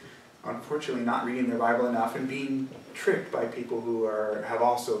 unfortunately not reading their Bible enough and being tricked by people who have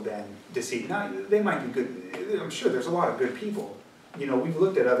also been deceived. Now, they might be good. I'm sure there's a lot of good people. You know, we've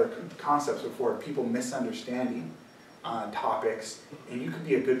looked at other concepts before, people misunderstanding topics, and you could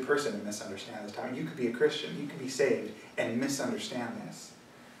be a good person and misunderstand this topic. You could be a Christian, you could be saved and misunderstand this.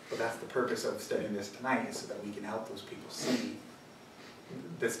 But that's the purpose of studying this tonight, is so that we can help those people see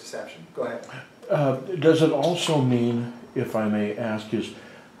this deception. Go ahead. Does it also mean, if I may ask, is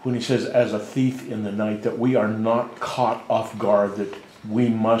when he says as a thief in the night, that we are not caught off guard, that we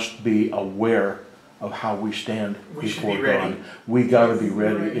must be aware of how we stand We should before be ready. God? We got to be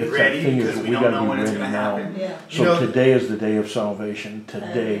ready. If that Ready, thing because is, we we don't got know to when be it's ready going to now. happen. Yeah. So You know, today is the day of salvation.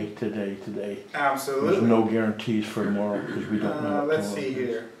 Today. There's absolutely. no guarantees for tomorrow because we don't know. what Let's tomorrow see is.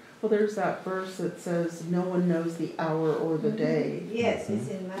 here. Well, there's that verse that says, no one knows the hour or the day. Yes, it's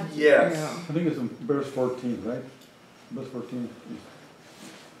in Matthew. Yes. Yeah. I think it's in verse 14, right? Verse 14,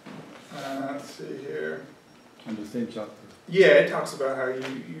 Let's see here. in the same chapter. Yeah, it talks about how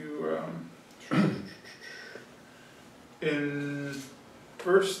in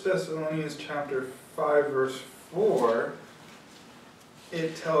 1 Thessalonians chapter 5 verse 4,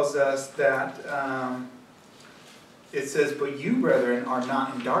 it tells us that it says, but you, brethren, are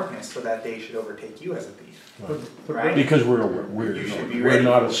not in darkness, so that day should overtake you as a thief. Right? Because we're aware. You should be We're ready.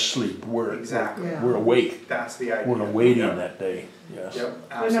 not asleep. Exactly. Yeah. We're awake. That's the idea. We're awaiting Yep. that day. Yes. Yep,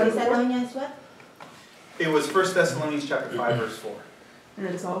 First absolutely. Thessalonians what? It was 1 Thessalonians chapter 5 verse 4. And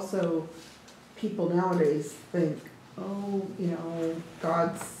it's also, people nowadays think, oh, you know,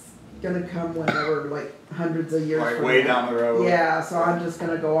 God's gonna come whenever, like hundreds of years Like from way now. down the road. Yeah, so I'm just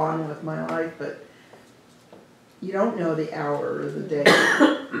gonna go on with my life, but you don't know the hour or the day.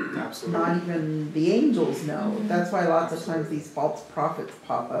 Absolutely. Not even the angels know. That's why lots of times these false prophets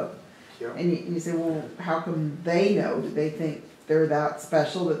pop up. Yep. And you say, well, how come they know? Do they think they're that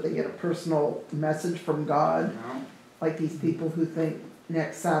special that they get a personal message from God? No. Like these people who think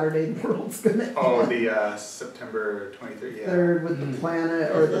next Saturday the world's gonna Oh, end. the September 23rd, yeah. Third with the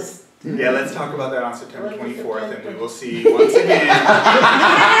planet or this. Yeah, let's talk about that on September What is 24th, and we September? will see once again.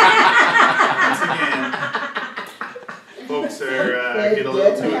 Once again, folks are get a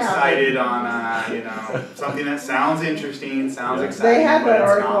little too excited on you know, something that sounds interesting, sounds exciting. They had but that it's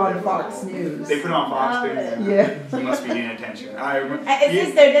article not on biblical. Fox News. They put it on Fox News. Yeah. You must be paying attention. It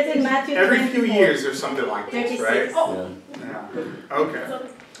says there, that's in Matthew Every few 24. years there's something like this, 36. right? Oh. Yeah. Yeah. Okay.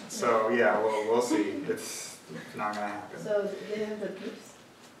 So yeah, we'll see. It's not gonna happen. So they have the groups,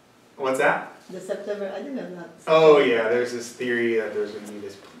 What's that? the September, I don't know, not. Oh yeah, there's this theory that there's gonna be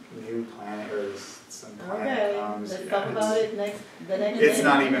this new planet or some planet Okay, comes. let's Yeah, talk about it the next It's day.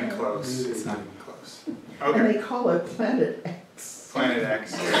 not even close. It's not even close. And Okay. they call it Planet X. Planet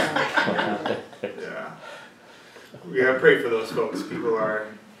X. Yeah. Yeah. We gotta pray for those folks. People are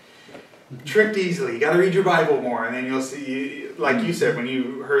tricked easily. You gotta read your Bible more, and then you'll see, like you said, when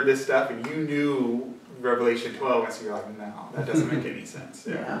you heard this stuff and you knew Revelation 12, and so you're like, no, that doesn't make any sense.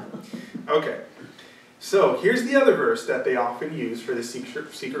 Yeah. Okay. So here's the other verse that they often use for the secret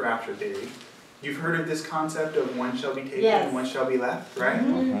rapture theory. You've heard of this concept of one shall be taken Yes. and one shall be left, right?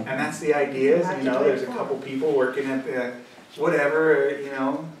 Mhm. And that's the idea, is, you know, there's a couple people working at the, whatever, you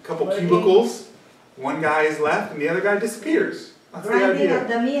know, couple Working. cubicles. One guy is left and the other guy disappears. That's the Grinding idea. at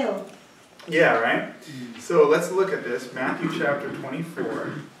the meal. Yeah, right? So let's look at this. Matthew chapter 24.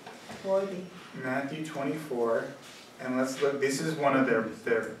 40. Matthew 24. And let's look, this is one of their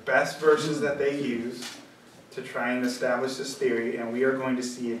best verses that they use to try and establish this theory, and we are going to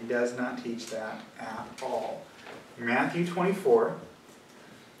see it does not teach that at all. Matthew 24.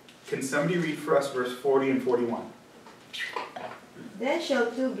 Can somebody read for us verse 40 and 41? Then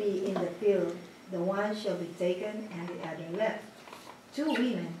shall two be in the field, the one shall be taken and the other left. Two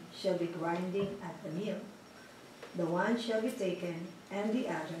women shall be grinding at the mill. The one shall be taken and the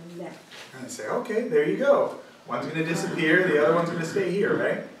other left. And I say, okay, there you go. One's going to disappear, the other one's going to stay here,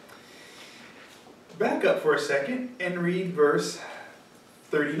 right? back up for a second and read verse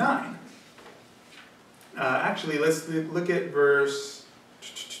 39. Actually, let's look at verse,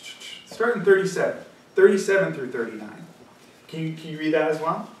 start in 37. 37 through 39. Can you read that as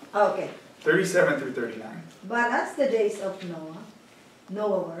well? Okay. 37 through 39. But as the days of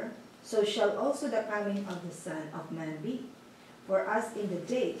Noah were, so shall also the coming of the Son of Man be. For as in the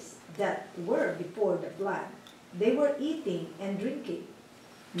days that were before the flood, they were eating and drinking,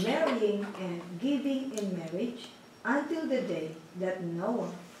 marrying and giving in marriage, until the day that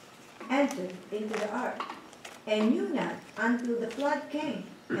Noah entered into the ark, and knew not until the flood came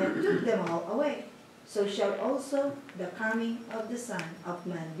and took them all away. So shall also the coming of the Son of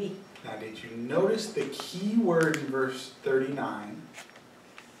Man be. Now, did you notice the key word in verse 39?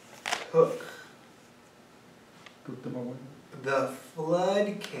 Took. Took them away. The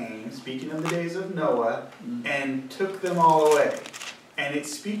flood came, speaking of the days of Noah, and took them all away. And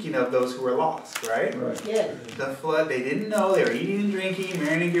it's speaking of those who were lost, right? Right. Yes. The flood, they didn't know, they were eating and drinking,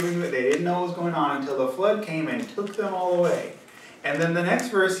 marrying and giving, they didn't know what was going on until the flood came and took them all away. And then the next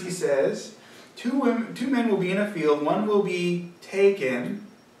verse he says, two men will be in a field, one will be taken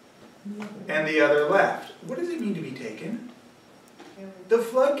and the other left. What does it mean to be taken? The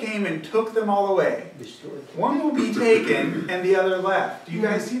flood came and took them all away. One will be taken and the other left. Do you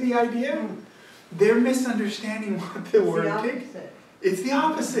guys see the idea? They're misunderstanding what the word taken. It's the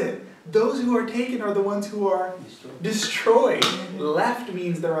opposite. Those who are taken are the ones who are destroyed. Left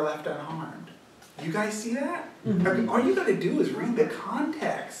means they are left unharmed. You guys see that? All you got to do is read the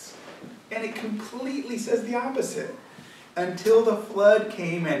context. And it completely says the opposite. Until the flood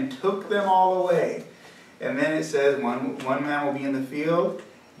came and took them all away. And then it says one man will be in the field,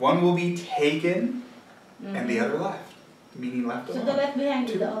 one will be taken, and the other left. Meaning left alone. So the left behind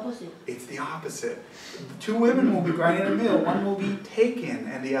is the opposite. It's the opposite. Two women will be grinding a mill, one will be taken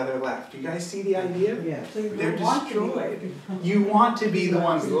and the other left. Do you guys see the idea? Yeah. So you They're don't want to be destroyed. You want to be the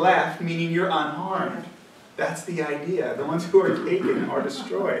ones left, meaning you're unharmed. That's the idea. The ones who are taken are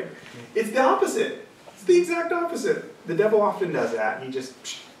destroyed. It's the opposite. It's the exact opposite. The devil often does that. He just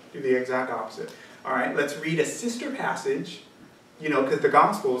do the exact opposite. All right, let's read a sister passage. You know, because the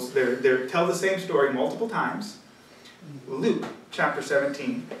Gospels, they tell the same story multiple times. Luke chapter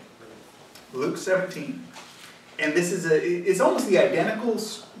 17. Luke 17. And this is it's almost the identical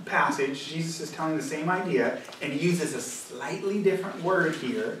passage. Jesus is telling the same idea, and he uses a slightly different word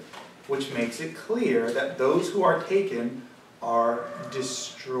here, which makes it clear that those who are taken are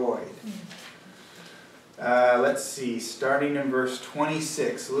destroyed. Let's see, starting in verse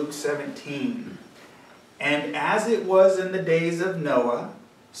 26, Luke 17. And as it was in the days of Noah,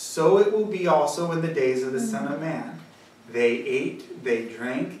 so it will be also in the days of the Son of Man. They ate, they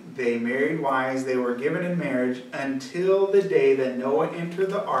drank, they married wives, they were given in marriage until the day that Noah entered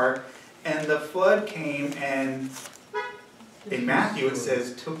the ark, and the flood came and, in Matthew it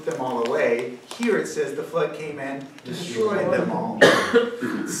says, took them all away. Here it says the flood came and destroyed them all.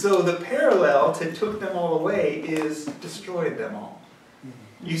 So the parallel to took them all away is destroyed them all.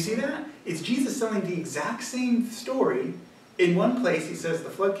 You see that? It's Jesus telling the exact same story. In one place he says the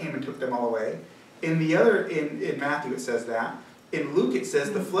flood came and took them all away. In the other, in Matthew it says that. In Luke it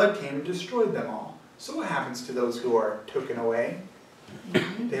says the flood came and destroyed them all. So what happens to those who are taken away?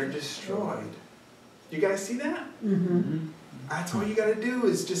 They're destroyed. You guys see that? Mm-hmm. That's all you got to do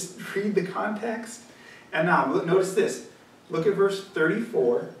is just read the context. And now, notice this. Look at verse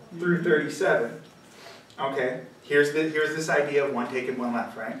 34 through 37. Okay, here's this idea of one taken, one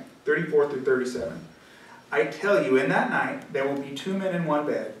left, right? 34 through 37. I tell you, in that night, there will be two men in one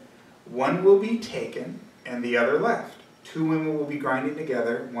bed. One will be taken, and the other left. Two women will be grinding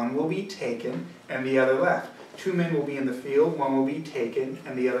together. One will be taken, and the other left. Two men will be in the field. One will be taken,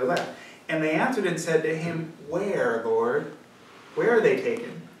 and the other left. And they answered and said to him, Where, Lord? Where are they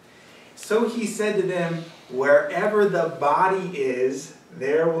taken? So he said to them, Wherever the body is,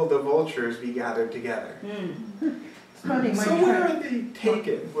 there will the vultures be gathered together. It's funny, So where are they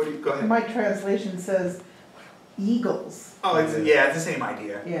taken? Go ahead. my translation says eagles. Oh, it's the same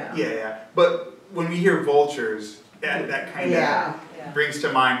idea. Yeah. Yeah. But when we hear vultures, that kind Yeah. of brings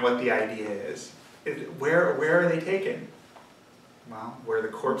to mind what the idea is. Where are they taken? Well, where the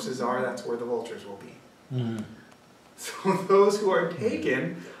corpses are, that's where the vultures will be. So those who are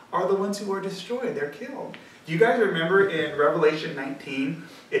taken are the ones who are destroyed. They're killed. Do you guys remember in Revelation 19,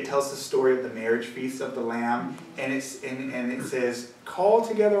 it tells the story of the marriage feast of the Lamb, and it says, call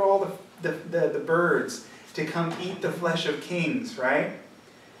together all the birds to come eat the flesh of kings, right?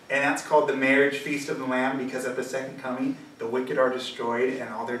 And that's called the marriage feast of the Lamb because at the second coming, the wicked are destroyed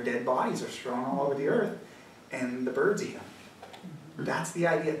and all their dead bodies are strewn all over the earth, and the birds eat them. That's the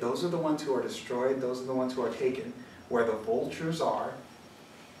idea. Those are the ones who are destroyed. Those are the ones who are taken. Where the vultures are,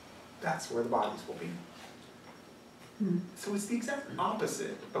 that's where the bodies will be. So it's the exact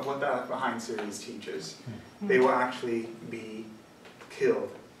opposite of what that Behind series teaches. They will actually be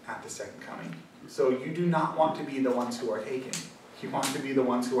killed at the second coming. So you do not want to be the ones who are taken. You want to be the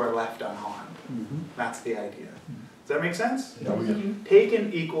ones who are left unharmed. That's the idea. Does that make sense?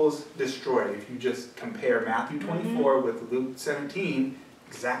 Taken equals destroyed. If you just compare Matthew 24 with Luke 17,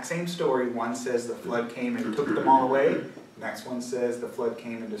 exact same story. One says the flood came and took them all away. The next one says the flood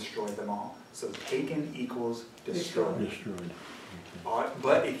came and destroyed them all. So taken equals destroyed.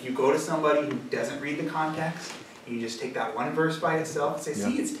 But if you go to somebody who doesn't read the context, you just take that one verse by itself and say,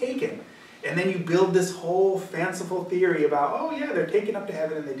 see, it's taken. And then you build this whole fanciful theory about, oh yeah, they're taken up to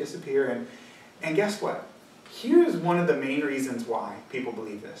heaven and they disappear. And guess what? Here's one of the main reasons why people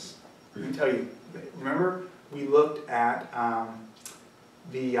believe this. Let me tell you. Remember, we looked at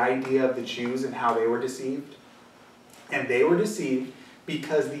the idea of the Jews and how they were deceived? And they were deceived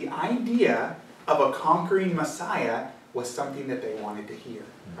because the idea of a conquering Messiah was something that they wanted to hear,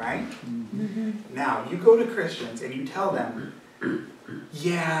 right? Now, you go to Christians and you tell them,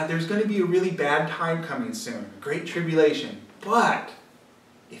 yeah, there's going to be a really bad time coming soon, great tribulation, but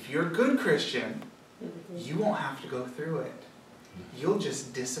if you're a good Christian, you won't have to go through it. You'll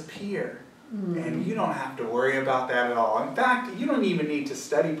just disappear. And you don't have to worry about that at all. In fact, you don't even need to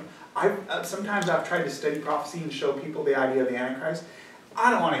study. Sometimes I've tried to study prophecy and show people the idea of the Antichrist. I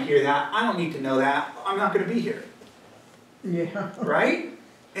don't want to hear that. I don't need to know that. I'm not going to be here. Yeah. Right?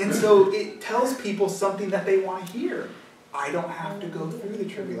 And so it tells people something that they want to hear. I don't have to go through the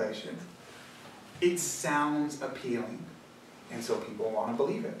tribulation. It sounds appealing. And so people want to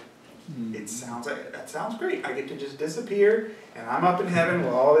believe it. It sounds like, that sounds great. I get to just disappear, and I'm up in heaven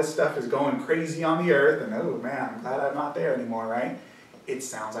while all this stuff is going crazy on the earth, and oh man, I'm glad I'm not there anymore, right? It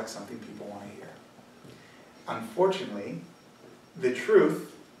sounds like something people want to hear. Unfortunately, the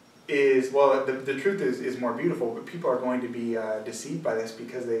truth is, well, the truth is more beautiful, but people are going to be deceived by this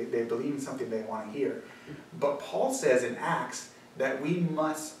because they believe in something they want to hear. But Paul says in Acts that we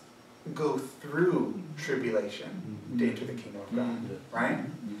must go through tribulation to enter the kingdom of God, right?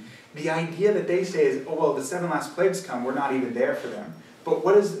 The idea that they say is, oh, well, the 7 last plagues come, we're not even there for them. But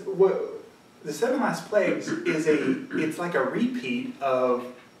the 7 last plagues is it's like a repeat of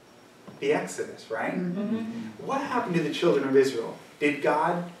the Exodus, right? What happened to the children of Israel? Did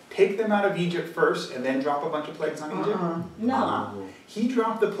God take them out of Egypt first and then drop a bunch of plagues on Egypt? No. He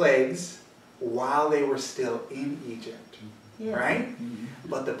dropped the plagues while they were still in Egypt, right?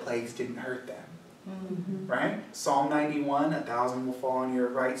 But the plagues didn't hurt them. Right? Psalm 91, 1,000 will fall on your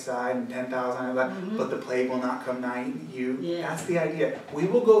right side and 10,000 on your left, but the plague will not come nigh you. That's the idea. We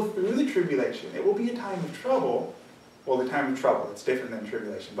will go through the tribulation. It will be a time of trouble. Well, the time of trouble, it's different than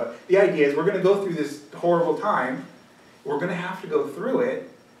tribulation. But the idea is we're going to go through this horrible time. We're going to have to go through it,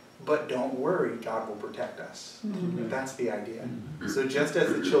 but don't worry, God will protect us. That's the idea. So just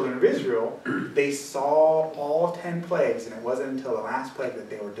as the children of Israel, they saw all 10 plagues, and it wasn't until the last plague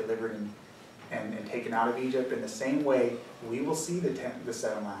that they were delivered and taken out of Egypt. In the same way, we will see the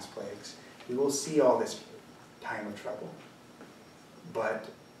 7 last plagues. We will see all this time of trouble. But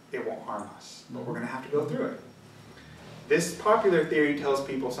it won't harm us. But we're going to have to go through it. This popular theory tells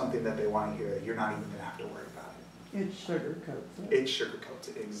people something that they want to hear. You're not even going to have to worry about it. It sugarcoats it. It sugarcoats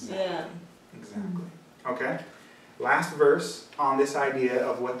it, exactly. Exactly. Okay? Last verse on this idea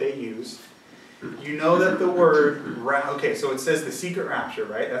of what they use. You know that the word, okay, so it says the secret rapture,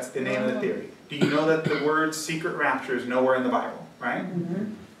 right? That's the name of the theory. Do you know that the word secret rapture is nowhere in the Bible, right?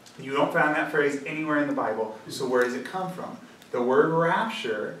 You don't find that phrase anywhere in the Bible. So where does it come from? The word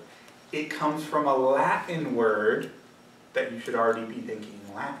rapture, it comes from a Latin word that you should already be thinking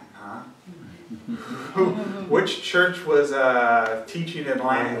in Latin, huh? Which church was teaching in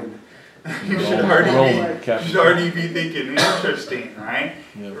Latin? You should already be thinking, interesting, right?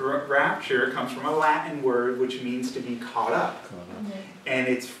 Rapture comes from a Latin word which means to be caught up. And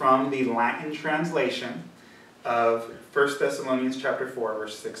it's from the Latin translation of 1 Thessalonians chapter 4,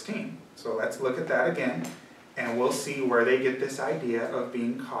 verse 16. So let's look at that again, and we'll see where they get this idea of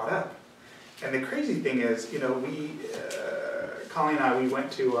being caught up. And the crazy thing is, you know, Colleen and I, we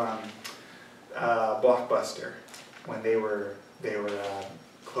went to Blockbuster when they were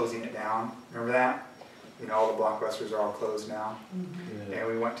closing it down. Remember that? You know, all the Blockbusters are all closed now. And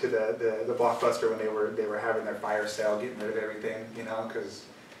we went to the Blockbuster when they were having their fire sale, getting rid of everything, you know, because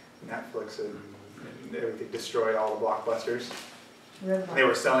Netflix and everything destroyed all the Blockbusters. They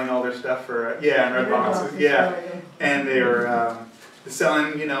were selling all their stuff for and Redbox, and they were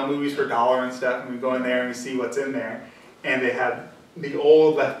selling, you know, movies for $1 and stuff. And we go in there and we see what's in there, and they had the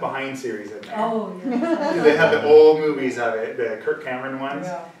old Left Behind series in there. Oh, yeah. They had the old movies of it, the Kirk Cameron ones,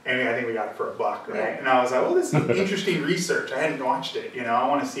 Yeah. and I think we got it for $1, right? Yeah. And I was like, well, this is interesting research. I hadn't watched it, I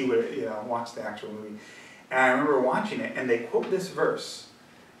want to see what it, watch the actual movie. And I remember watching it, and they quote this verse,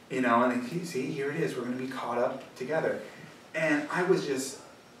 and they see, here it is, we're going to be caught up together. And I was just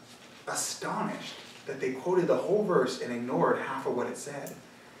astonished that they quoted the whole verse and ignored half of what it said.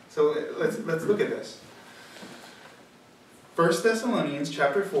 So let's look at this. 1 Thessalonians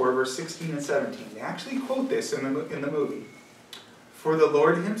chapter 4, verse 16 and 17. They actually quote this in the movie. For the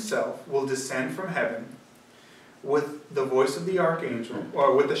Lord himself will descend from heaven with the voice of the archangel,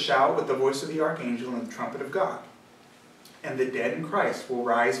 or with a shout, with the voice of the archangel and the trumpet of God. And the dead in Christ will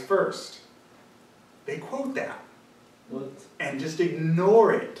rise first. They quote that What? and just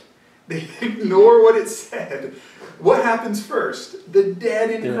ignore it. They ignore what it said. What happens first? The dead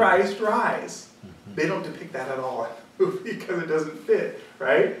in Christ rise. They don't depict that at all because it doesn't fit,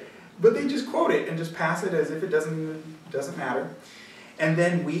 right? But they just quote it and just pass it as if it doesn't matter. And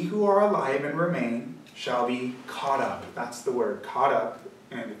then we who are alive and remain shall be caught up. That's the word, caught up.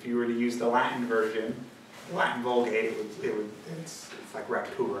 And if you were to use the Latin version, Latin Vulgate, it's like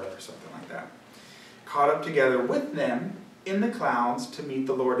raptura or something like that. Caught up together with them in the clouds to meet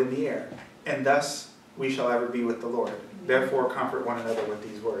the Lord in the air. And thus we shall ever be with the Lord. Therefore comfort one another with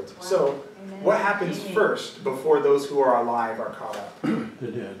these words. Wow. So, Amen. what happens Amen. first before those who are alive are caught up?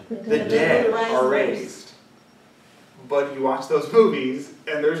 The dead. The dead are raised. But you watch those movies,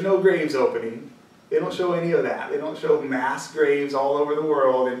 and there's no graves opening. They don't show any of that. They don't show mass graves all over the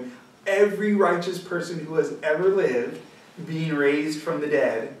world, and every righteous person who has ever lived being raised from the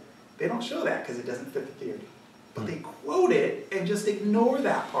dead. They don't show that because it doesn't fit the theory. But they quote it and just ignore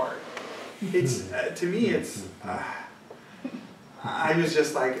that part. It's to me, it's. I was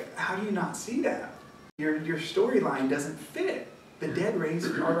just like, how do you not see that? Your storyline doesn't fit. The dead are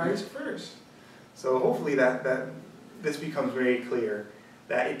raised first. So hopefully that this becomes very clear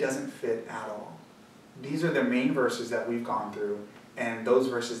that it doesn't fit at all. These are the main verses that we've gone through, and those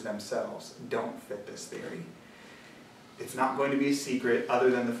verses themselves don't fit this theory. It's not going to be a secret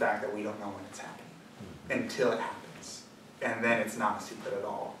other than the fact that we don't know when it's happening until it happens. And then it's not a secret at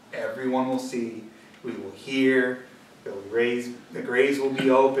all. Everyone will see, we will hear, they'll be raised, the graves will be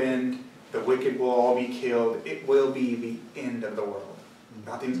opened, the wicked will all be killed. It will be the end of the world.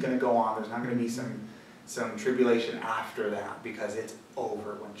 Nothing's going to go on. There's not going to be some tribulation after that because it's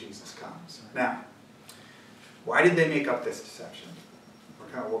over when Jesus comes. Now, why did they make up this deception?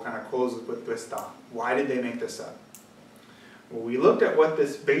 We'll kind of close with this thought. Why did they make this up? Well, we looked at what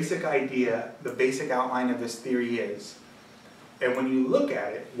this basic idea, the basic outline of this theory is. And when you look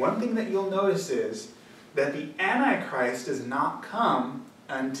at it, one thing that you'll notice is that the Antichrist does not come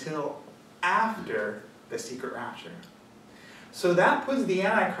until after the secret rapture. So that puts the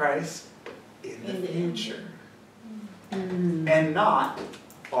Antichrist in the future and not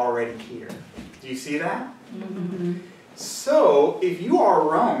already here. Do you see that? Mm-hmm. So if you are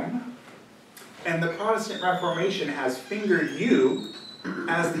Rome and the Protestant Reformation has fingered you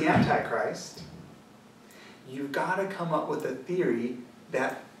as the Antichrist, you've got to come up with a theory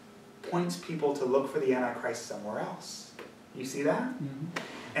that points people to look for the Antichrist somewhere else. You see that? Mm-hmm.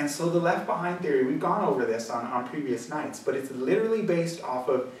 And so the Left Behind theory, we've gone over this on previous nights, but it's literally based off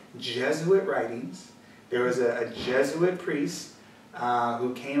of Jesuit writings. There was a Jesuit priest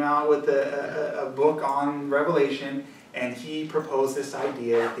who came out with a book on Revelation, and he proposed this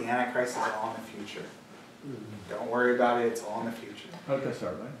idea that the Antichrist is all in the future. Don't worry about it, it's all in the future.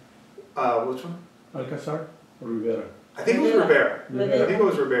 Alcazar, right? Which one? Alcazar or Rivera? I think it was Rivera. I Rivera. think it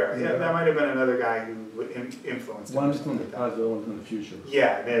was Rivera. Yeah, Rivera. that might have been another guy who influenced him. or One's something from the like that. past, the other one's from the future.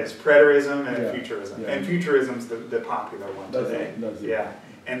 Yeah, there's preterism and Yeah, futurism. yeah. And futurism's the popular one That's today. it, that's it. Yeah.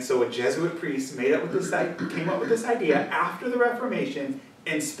 And so a Jesuit priest came up with this idea after the Reformation,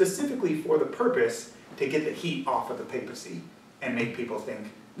 and specifically for the purpose to get the heat off of the papacy and make people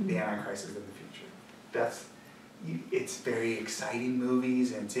think the Antichrist is in the future. It's very exciting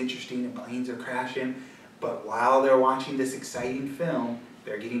movies, and it's interesting, and planes are crashing, but while they're watching this exciting film,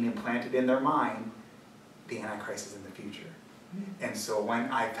 they're getting implanted in their mind, the Antichrist is in the future. And so when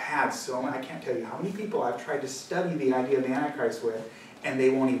I've had I can't tell you how many people I've tried to study the idea of the Antichrist with, and they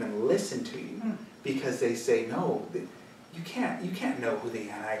won't even listen to you because they say, no, you can't know who the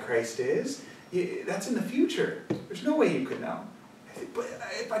Antichrist is. That's in the future. There's no way you could know. I say, but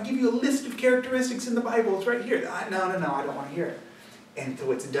if I give you a list of characteristics in the Bible, it's right here. No, I don't want to hear it. And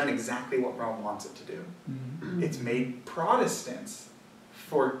so it's done exactly what Rome wants it to do. Mm-hmm. It's made Protestants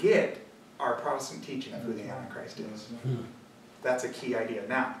forget our Protestant teaching of who the Antichrist is. That's a key idea.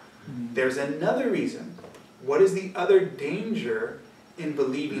 Now, there's another reason What is the other danger in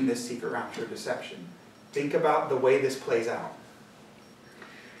believing this secret rapture deception? Think about the way this plays out.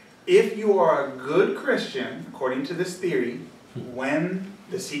 If you are a good Christian, according to this theory, when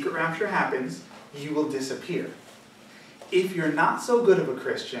the secret rapture happens, you will disappear. If you're not so good of a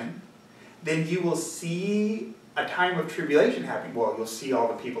Christian, then you will see a time of tribulation happening. Well, you'll see all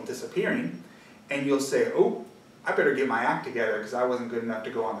the people disappearing, and you'll say, oh, I better get my act together because I wasn't good enough to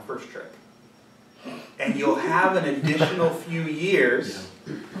go on the first trip. And you'll have an additional few years.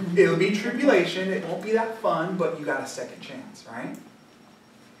 It'll be tribulation. It won't be that fun, but you got a second chance, right?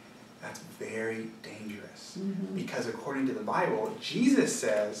 That's very dangerous. Because according to the Bible, Jesus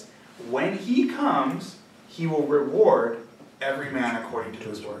says, when he comes, he will reward every man according to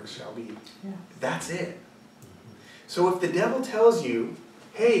his works shall be. Yeah. That's it. So if the devil tells you,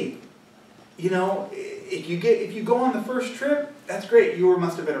 hey, you know, if you go on the first trip, that's great. You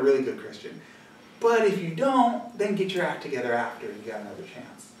must have been a really good Christian. But if you don't, then get your act together after you got another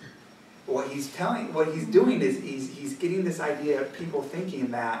chance. What he's doing is he's getting this idea of people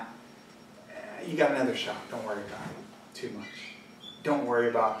thinking that you got another shot. Don't worry about it too much. Don't worry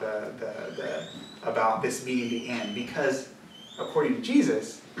about about this being the end, because according to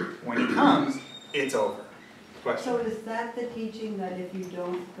Jesus, when he comes, it's over. Question. So is that the teaching that if you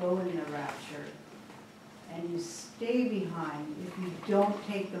don't go in the rapture and you stay behind, if you don't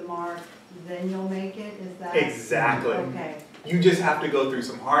take the mark, then you'll make it? Is that? Exactly. Okay. You just have to go through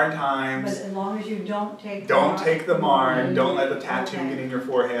some hard times. But as long as you don't take the Don't mark. take the mark. Don't let the tattoo Okay. get in your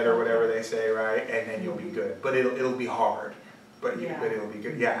forehead or whatever they say, right? And then you'll be good. But it'll be hard. But it'll be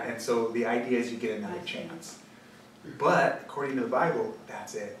good. Yeah. And so the idea is you get another chance. But according to the Bible,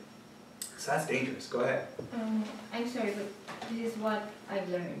 that's it. So that's dangerous. Go ahead. I'm sorry, but this is what I've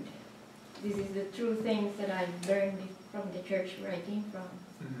learned. This is the true things that I've learned from the church where I came from.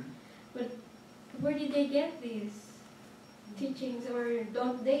 But where did they get these teachings, or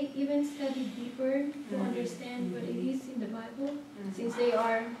don't they even study deeper to understand what it is in the Bible? Since they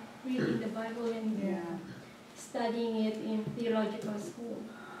are reading the Bible and studying it in theological school.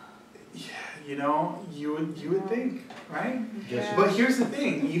 Yeah, you know, you would think, right? Yes. But here's the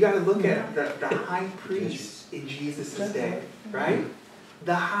thing, you got to look at the high priests in Jesus' day, right?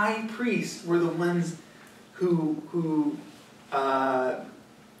 The high priests were the ones who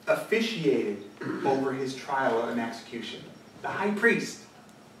officiated over his trial and execution. The high priest.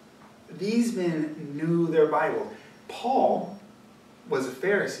 These men knew their Bible. Paul was a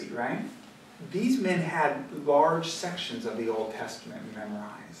Pharisee, right? These men had large sections of the Old Testament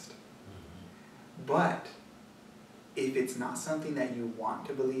memorized. But if it's not something that you want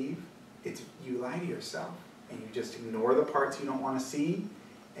to believe, you lie to yourself and you just ignore the parts you don't want to see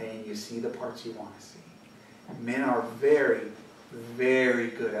and you see the parts you want to see. Men are very, very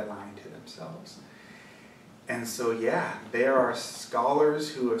good at lying to themselves. And so yeah, there are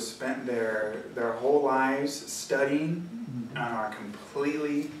scholars who have spent their whole lives studying and are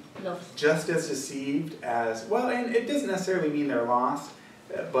completely just as deceived as, well, and it doesn't necessarily mean they're lost,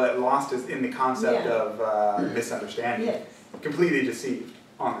 but lost is in the concept of misunderstanding. Yes. Completely deceived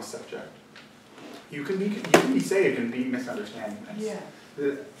on this subject. You can be saved and be misunderstanding this. Yeah.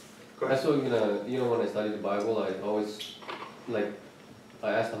 Go ahead. That's what when I study the Bible, I always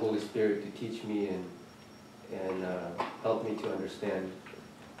I ask the Holy Spirit to teach me and help me to understand,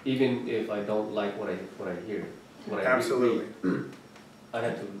 even if I don't like what I hear, what I Absolutely. read. I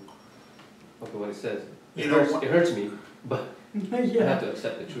have to what it says. You It know hurts. what- It hurts me, but I have to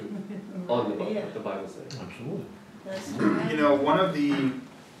accept the truth on what the Bible says. Absolutely. That's right. You know, one of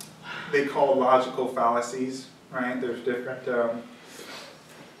they call logical fallacies, right? There's different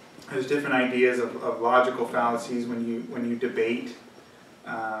ideas of logical fallacies when you debate,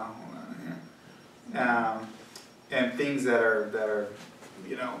 and things that are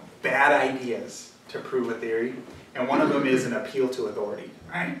bad ideas to prove a theory. And one of them is an appeal to authority,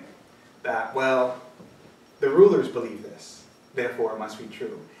 right? That, well, the rulers believe this, therefore it must be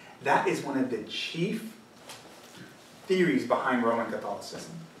true. That is one of the chief theories behind Roman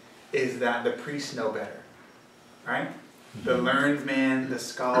Catholicism, is that the priests know better, right? The learned men, the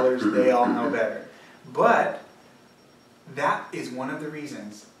scholars, they all know better. But that is one of the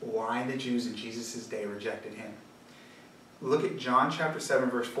reasons why the Jews in Jesus' day rejected him. Look at John chapter 7,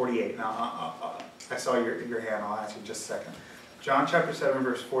 verse 48. Now, I saw your hand. I'll ask you in just a second. John chapter 7,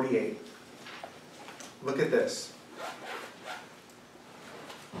 verse 48. Look at this.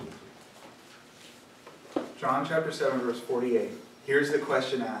 John chapter 7, verse 48. Here's the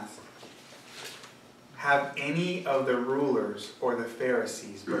question asked. Have any of the rulers or the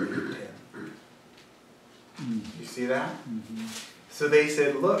Pharisees believed him? You see that? So they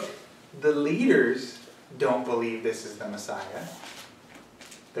said, look, the leaders don't believe this is the Messiah.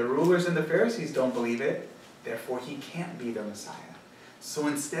 The rulers and the Pharisees don't believe it, therefore he can't be the Messiah. So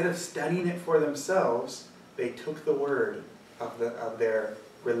instead of studying it for themselves, they took the word of their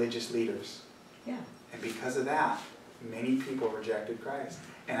religious leaders. Yeah. And because of that, many people rejected Christ.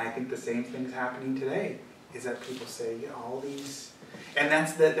 And I think the same thing's happening today, is that people say, yeah, all these... And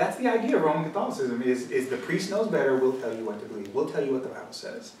that's the idea of Roman Catholicism, is the priest knows better, we'll tell you what to believe. We'll tell you what the Bible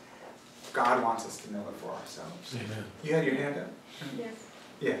says. God wants us to know it for ourselves. Amen. You had your hand up? Yes.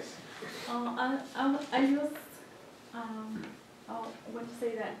 Yes. I just want to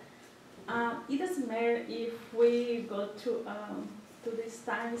say that it doesn't matter if we go to these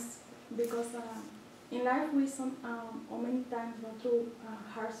times, because in life we many times go through a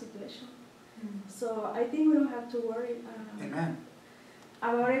hard situation. So I think we don't have to worry Amen.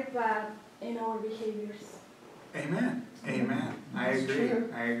 about it, but in our behaviors. Amen. Amen. I agree.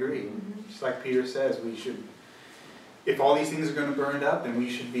 true. I agree. Just like Peter says, we should, if all these things are going to burn up, then we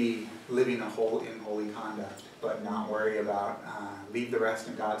should be living in holy conduct, but not worry about, leave the rest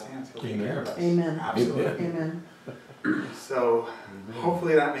in God's hands. He'll take care of us. Amen. Absolutely. Amen. So,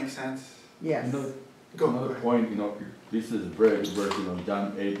 hopefully that makes sense. Yes. Another point, this is very verse,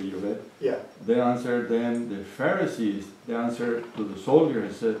 John 8, you read. Yeah. They answered then, the Pharisees, they answered to the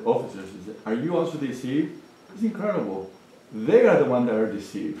soldiers and officers, and said, are you also deceived? It's incredible. They are the ones that are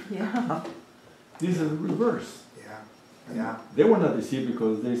deceived. Yeah. This is the reverse. Yeah. Yeah. They were not deceived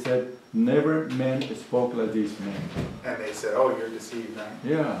because they said, never men spoke like these men. And they said, oh, you're deceived, right?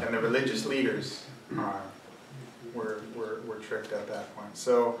 Yeah. And the religious leaders were tricked at that point.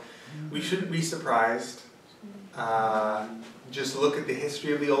 So we shouldn't be surprised. Just look at the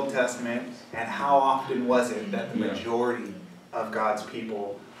history of the Old Testament, and how often was it that the majority of God's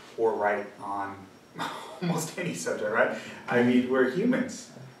people were right on almost any subject, right? I mean, we're humans.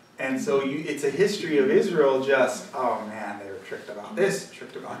 And so it's a history of Israel just, oh man, they were tricked about this,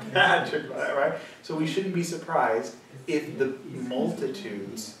 tricked about that, tricked about that, right? So we shouldn't be surprised if the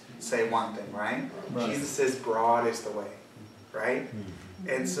multitudes say one thing, right? Jesus says broad is the way, right?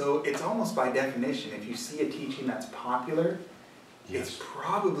 And so it's almost by definition, if you see a teaching that's popular, it's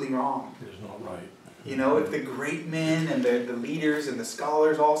probably wrong. It's not right. If the great men and the leaders and the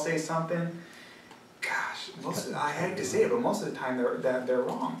scholars all say something, gosh, I hate to say it, but most of the time they're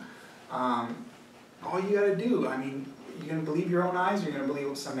wrong. All you got to do, you're going to believe your own eyes, or you're going to believe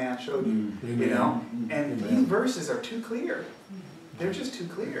what some man showed you, And these verses are too clear. They're just too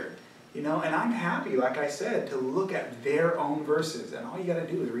clear, And I'm happy, like I said, to look at their own verses, and all you got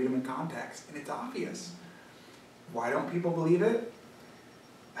to do is read them in context, and it's obvious. Why don't people believe it?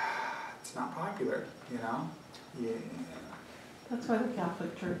 It's not popular, Yeah. That's why the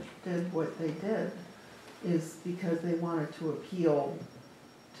Catholic Church did what they did, is because they wanted to appeal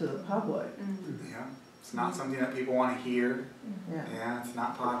to the public. Yeah. It's not something that people want to hear. Yeah. Yeah, it's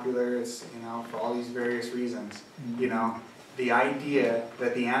not popular. It's, for all these various reasons. The idea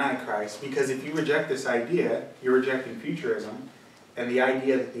that the Antichrist, because if you reject this idea, you're rejecting futurism, and the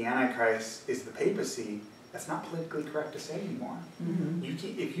idea that the Antichrist is the papacy, that's not politically correct to say anymore.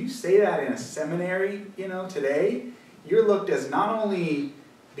 If you say that in a seminary, today, you're looked as not only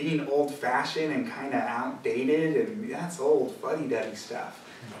being old-fashioned and kind of outdated, and that's old fuddy-duddy stuff.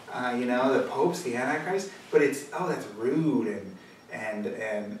 The Pope's the Antichrist, but that's rude and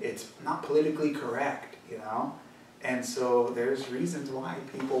it's not politically correct, And so there's reasons why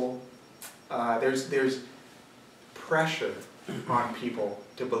people, there's pressure on people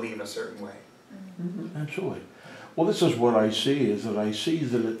to believe a certain way. Absolutely. Well, this is what I see, is that I see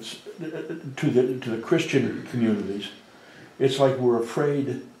that it's, to the Christian communities, it's like we're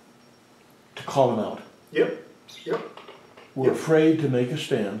afraid to call them out. Yep. We're afraid to make a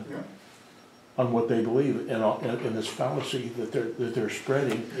stand Yep. on what they believe, and this fallacy that they're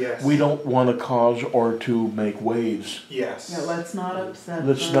spreading. Yes. We don't want to cause or to make waves. Yes. Yeah, let's not upset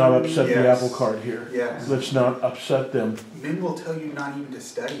Let's them. not upset the Yes. apple cart here. Yes. Let's not upset them. Men will tell you not even to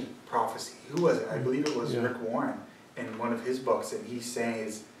study prophecy. Who was it? I believe it was Yeah. Rick Warren in one of his books, and he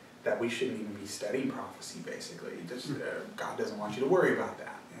says that we shouldn't even be studying prophecy, basically. Just, God doesn't want you to worry about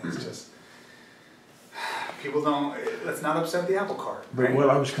that. And it's just, people don't, let's not upset the apple cart. But Right? what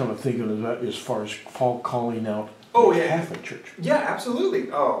I was kind of thinking is that as far as calling out Oh, the yeah. Catholic Church. Yeah, absolutely.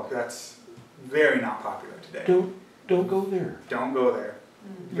 Oh, that's very not popular today. Don't go there. Don't go there.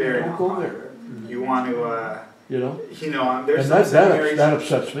 Very Don't not go popular. there. You want to, there's And some seminaries. that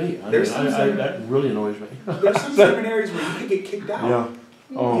upsets me. That really annoys me. There's some seminaries where you could get kicked out. Yeah.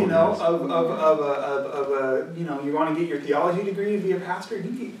 Oh, You want to get your theology degree and be a pastor,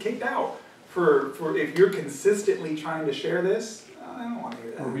 you get kicked out for if you're consistently trying to share this. I don't want to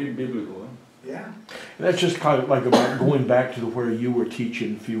hear Or that. read biblical. Yeah. And that's just kind of like about going back to where you were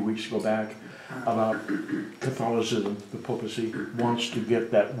teaching a few weeks ago back about Catholicism, the papacy wants to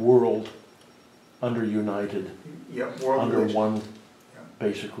get that world under united, Yep, world under religion. one Yep.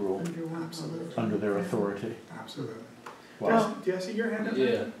 basic rule, Under one Absolutely. religion. under their authority. Absolutely. Wow. Do you see your hand up?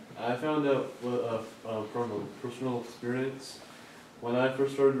 Yeah, I found out from a personal experience. When I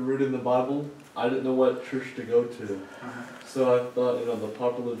first started reading the Bible, I didn't know what church to go to. Uh-huh. So I thought, the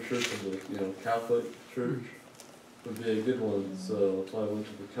popular church of the, Catholic church would be a good one. So that's why I went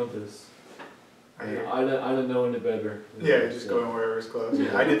to the Compass. I And hear you. I didn't know any better. Yeah, just so. going wherever's close.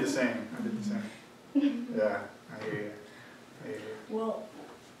 Yeah. I did the same. Yeah, I hear you. I hear you. Well,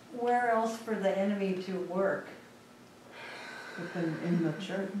 where else for the enemy to work In the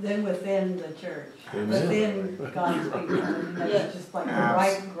church. than within the church? Amen. Within God's people, I mean, Yeah. that's just like the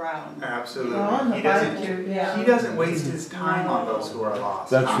right ground. Absolutely. Well, in the He doesn't. Bible, Yeah. He doesn't waste his time on those who are lost.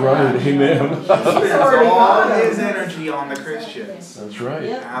 That's right, amen. He spends already all got him. his energy on the Christians. That's right.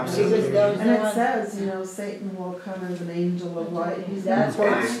 Yep, Absolutely. because there's And it no- says, Satan will come as an angel of light. He's That's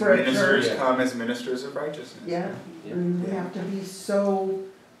works And his for a ministers church. come as ministers of righteousness. Yeah, Yeah. and we have to be so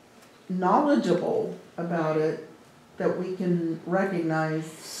knowledgeable about it that we can recognize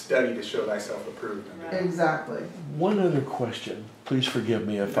Study to show thyself approved. Right. exactly. One other question, please forgive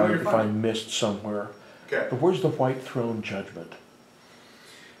me if No, I, you're if I fine. missed somewhere, Okay. but where's the white throne judgment?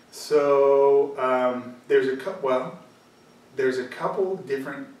 So there's a couple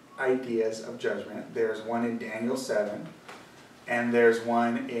different ideas of judgment. There's one in Daniel 7, and there's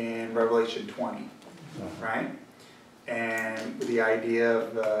one in Revelation 20, right? And the idea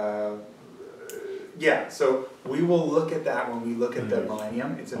of so we will look at that when we look at the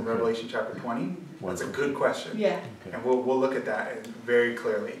millennium. It's in Okay. Revelation chapter 20. That's a good question. Yeah, Okay. And we'll look at that very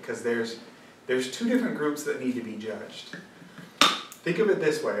clearly, because there's two different groups that need to be judged. Think of it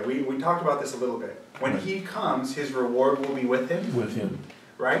this way. We talked about this a little bit. When he comes, his reward will be with him, With him.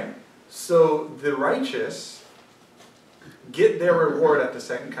 right? So the righteous get their reward at the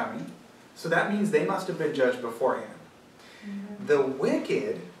second coming. So that means they must have been judged beforehand. The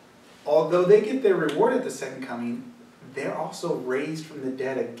wicked, although they get their reward at the second coming, they're also raised from the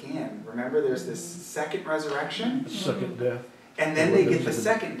dead again. Remember, there's this second resurrection? Second death. And then they get the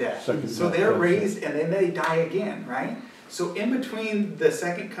second death. Second So death, they're that's raised and then they die again, right? So in between the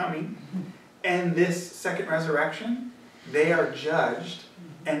second coming and this second resurrection, they are judged.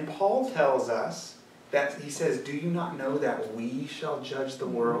 And Paul tells us that, he says, do you not know that we shall judge the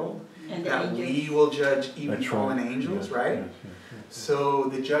world? and the That we angels. will judge even That's fallen right. angels, Yes, right? yes, yes, yes. So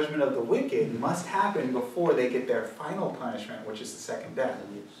the judgment of the wicked must happen before they get their final punishment, which is the second death.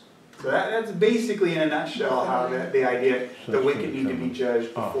 So that's basically in a nutshell how the idea, So the it's wicked gonna need to come. be judged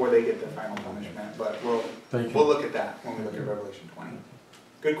Oh. before they get their final punishment. But we'll Thank we'll you. look at that when we look at Revelation 20.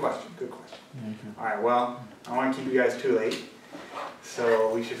 Good question, good question. Thank you. All right, well, I don't want to keep you guys too late,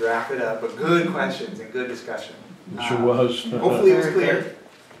 so we should wrap it up. But good questions and good discussion. It sure was. Hopefully it was clear.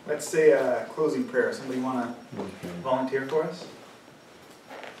 Let's say a closing prayer. Somebody want to Okay. volunteer for us?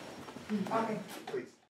 Okay. Please.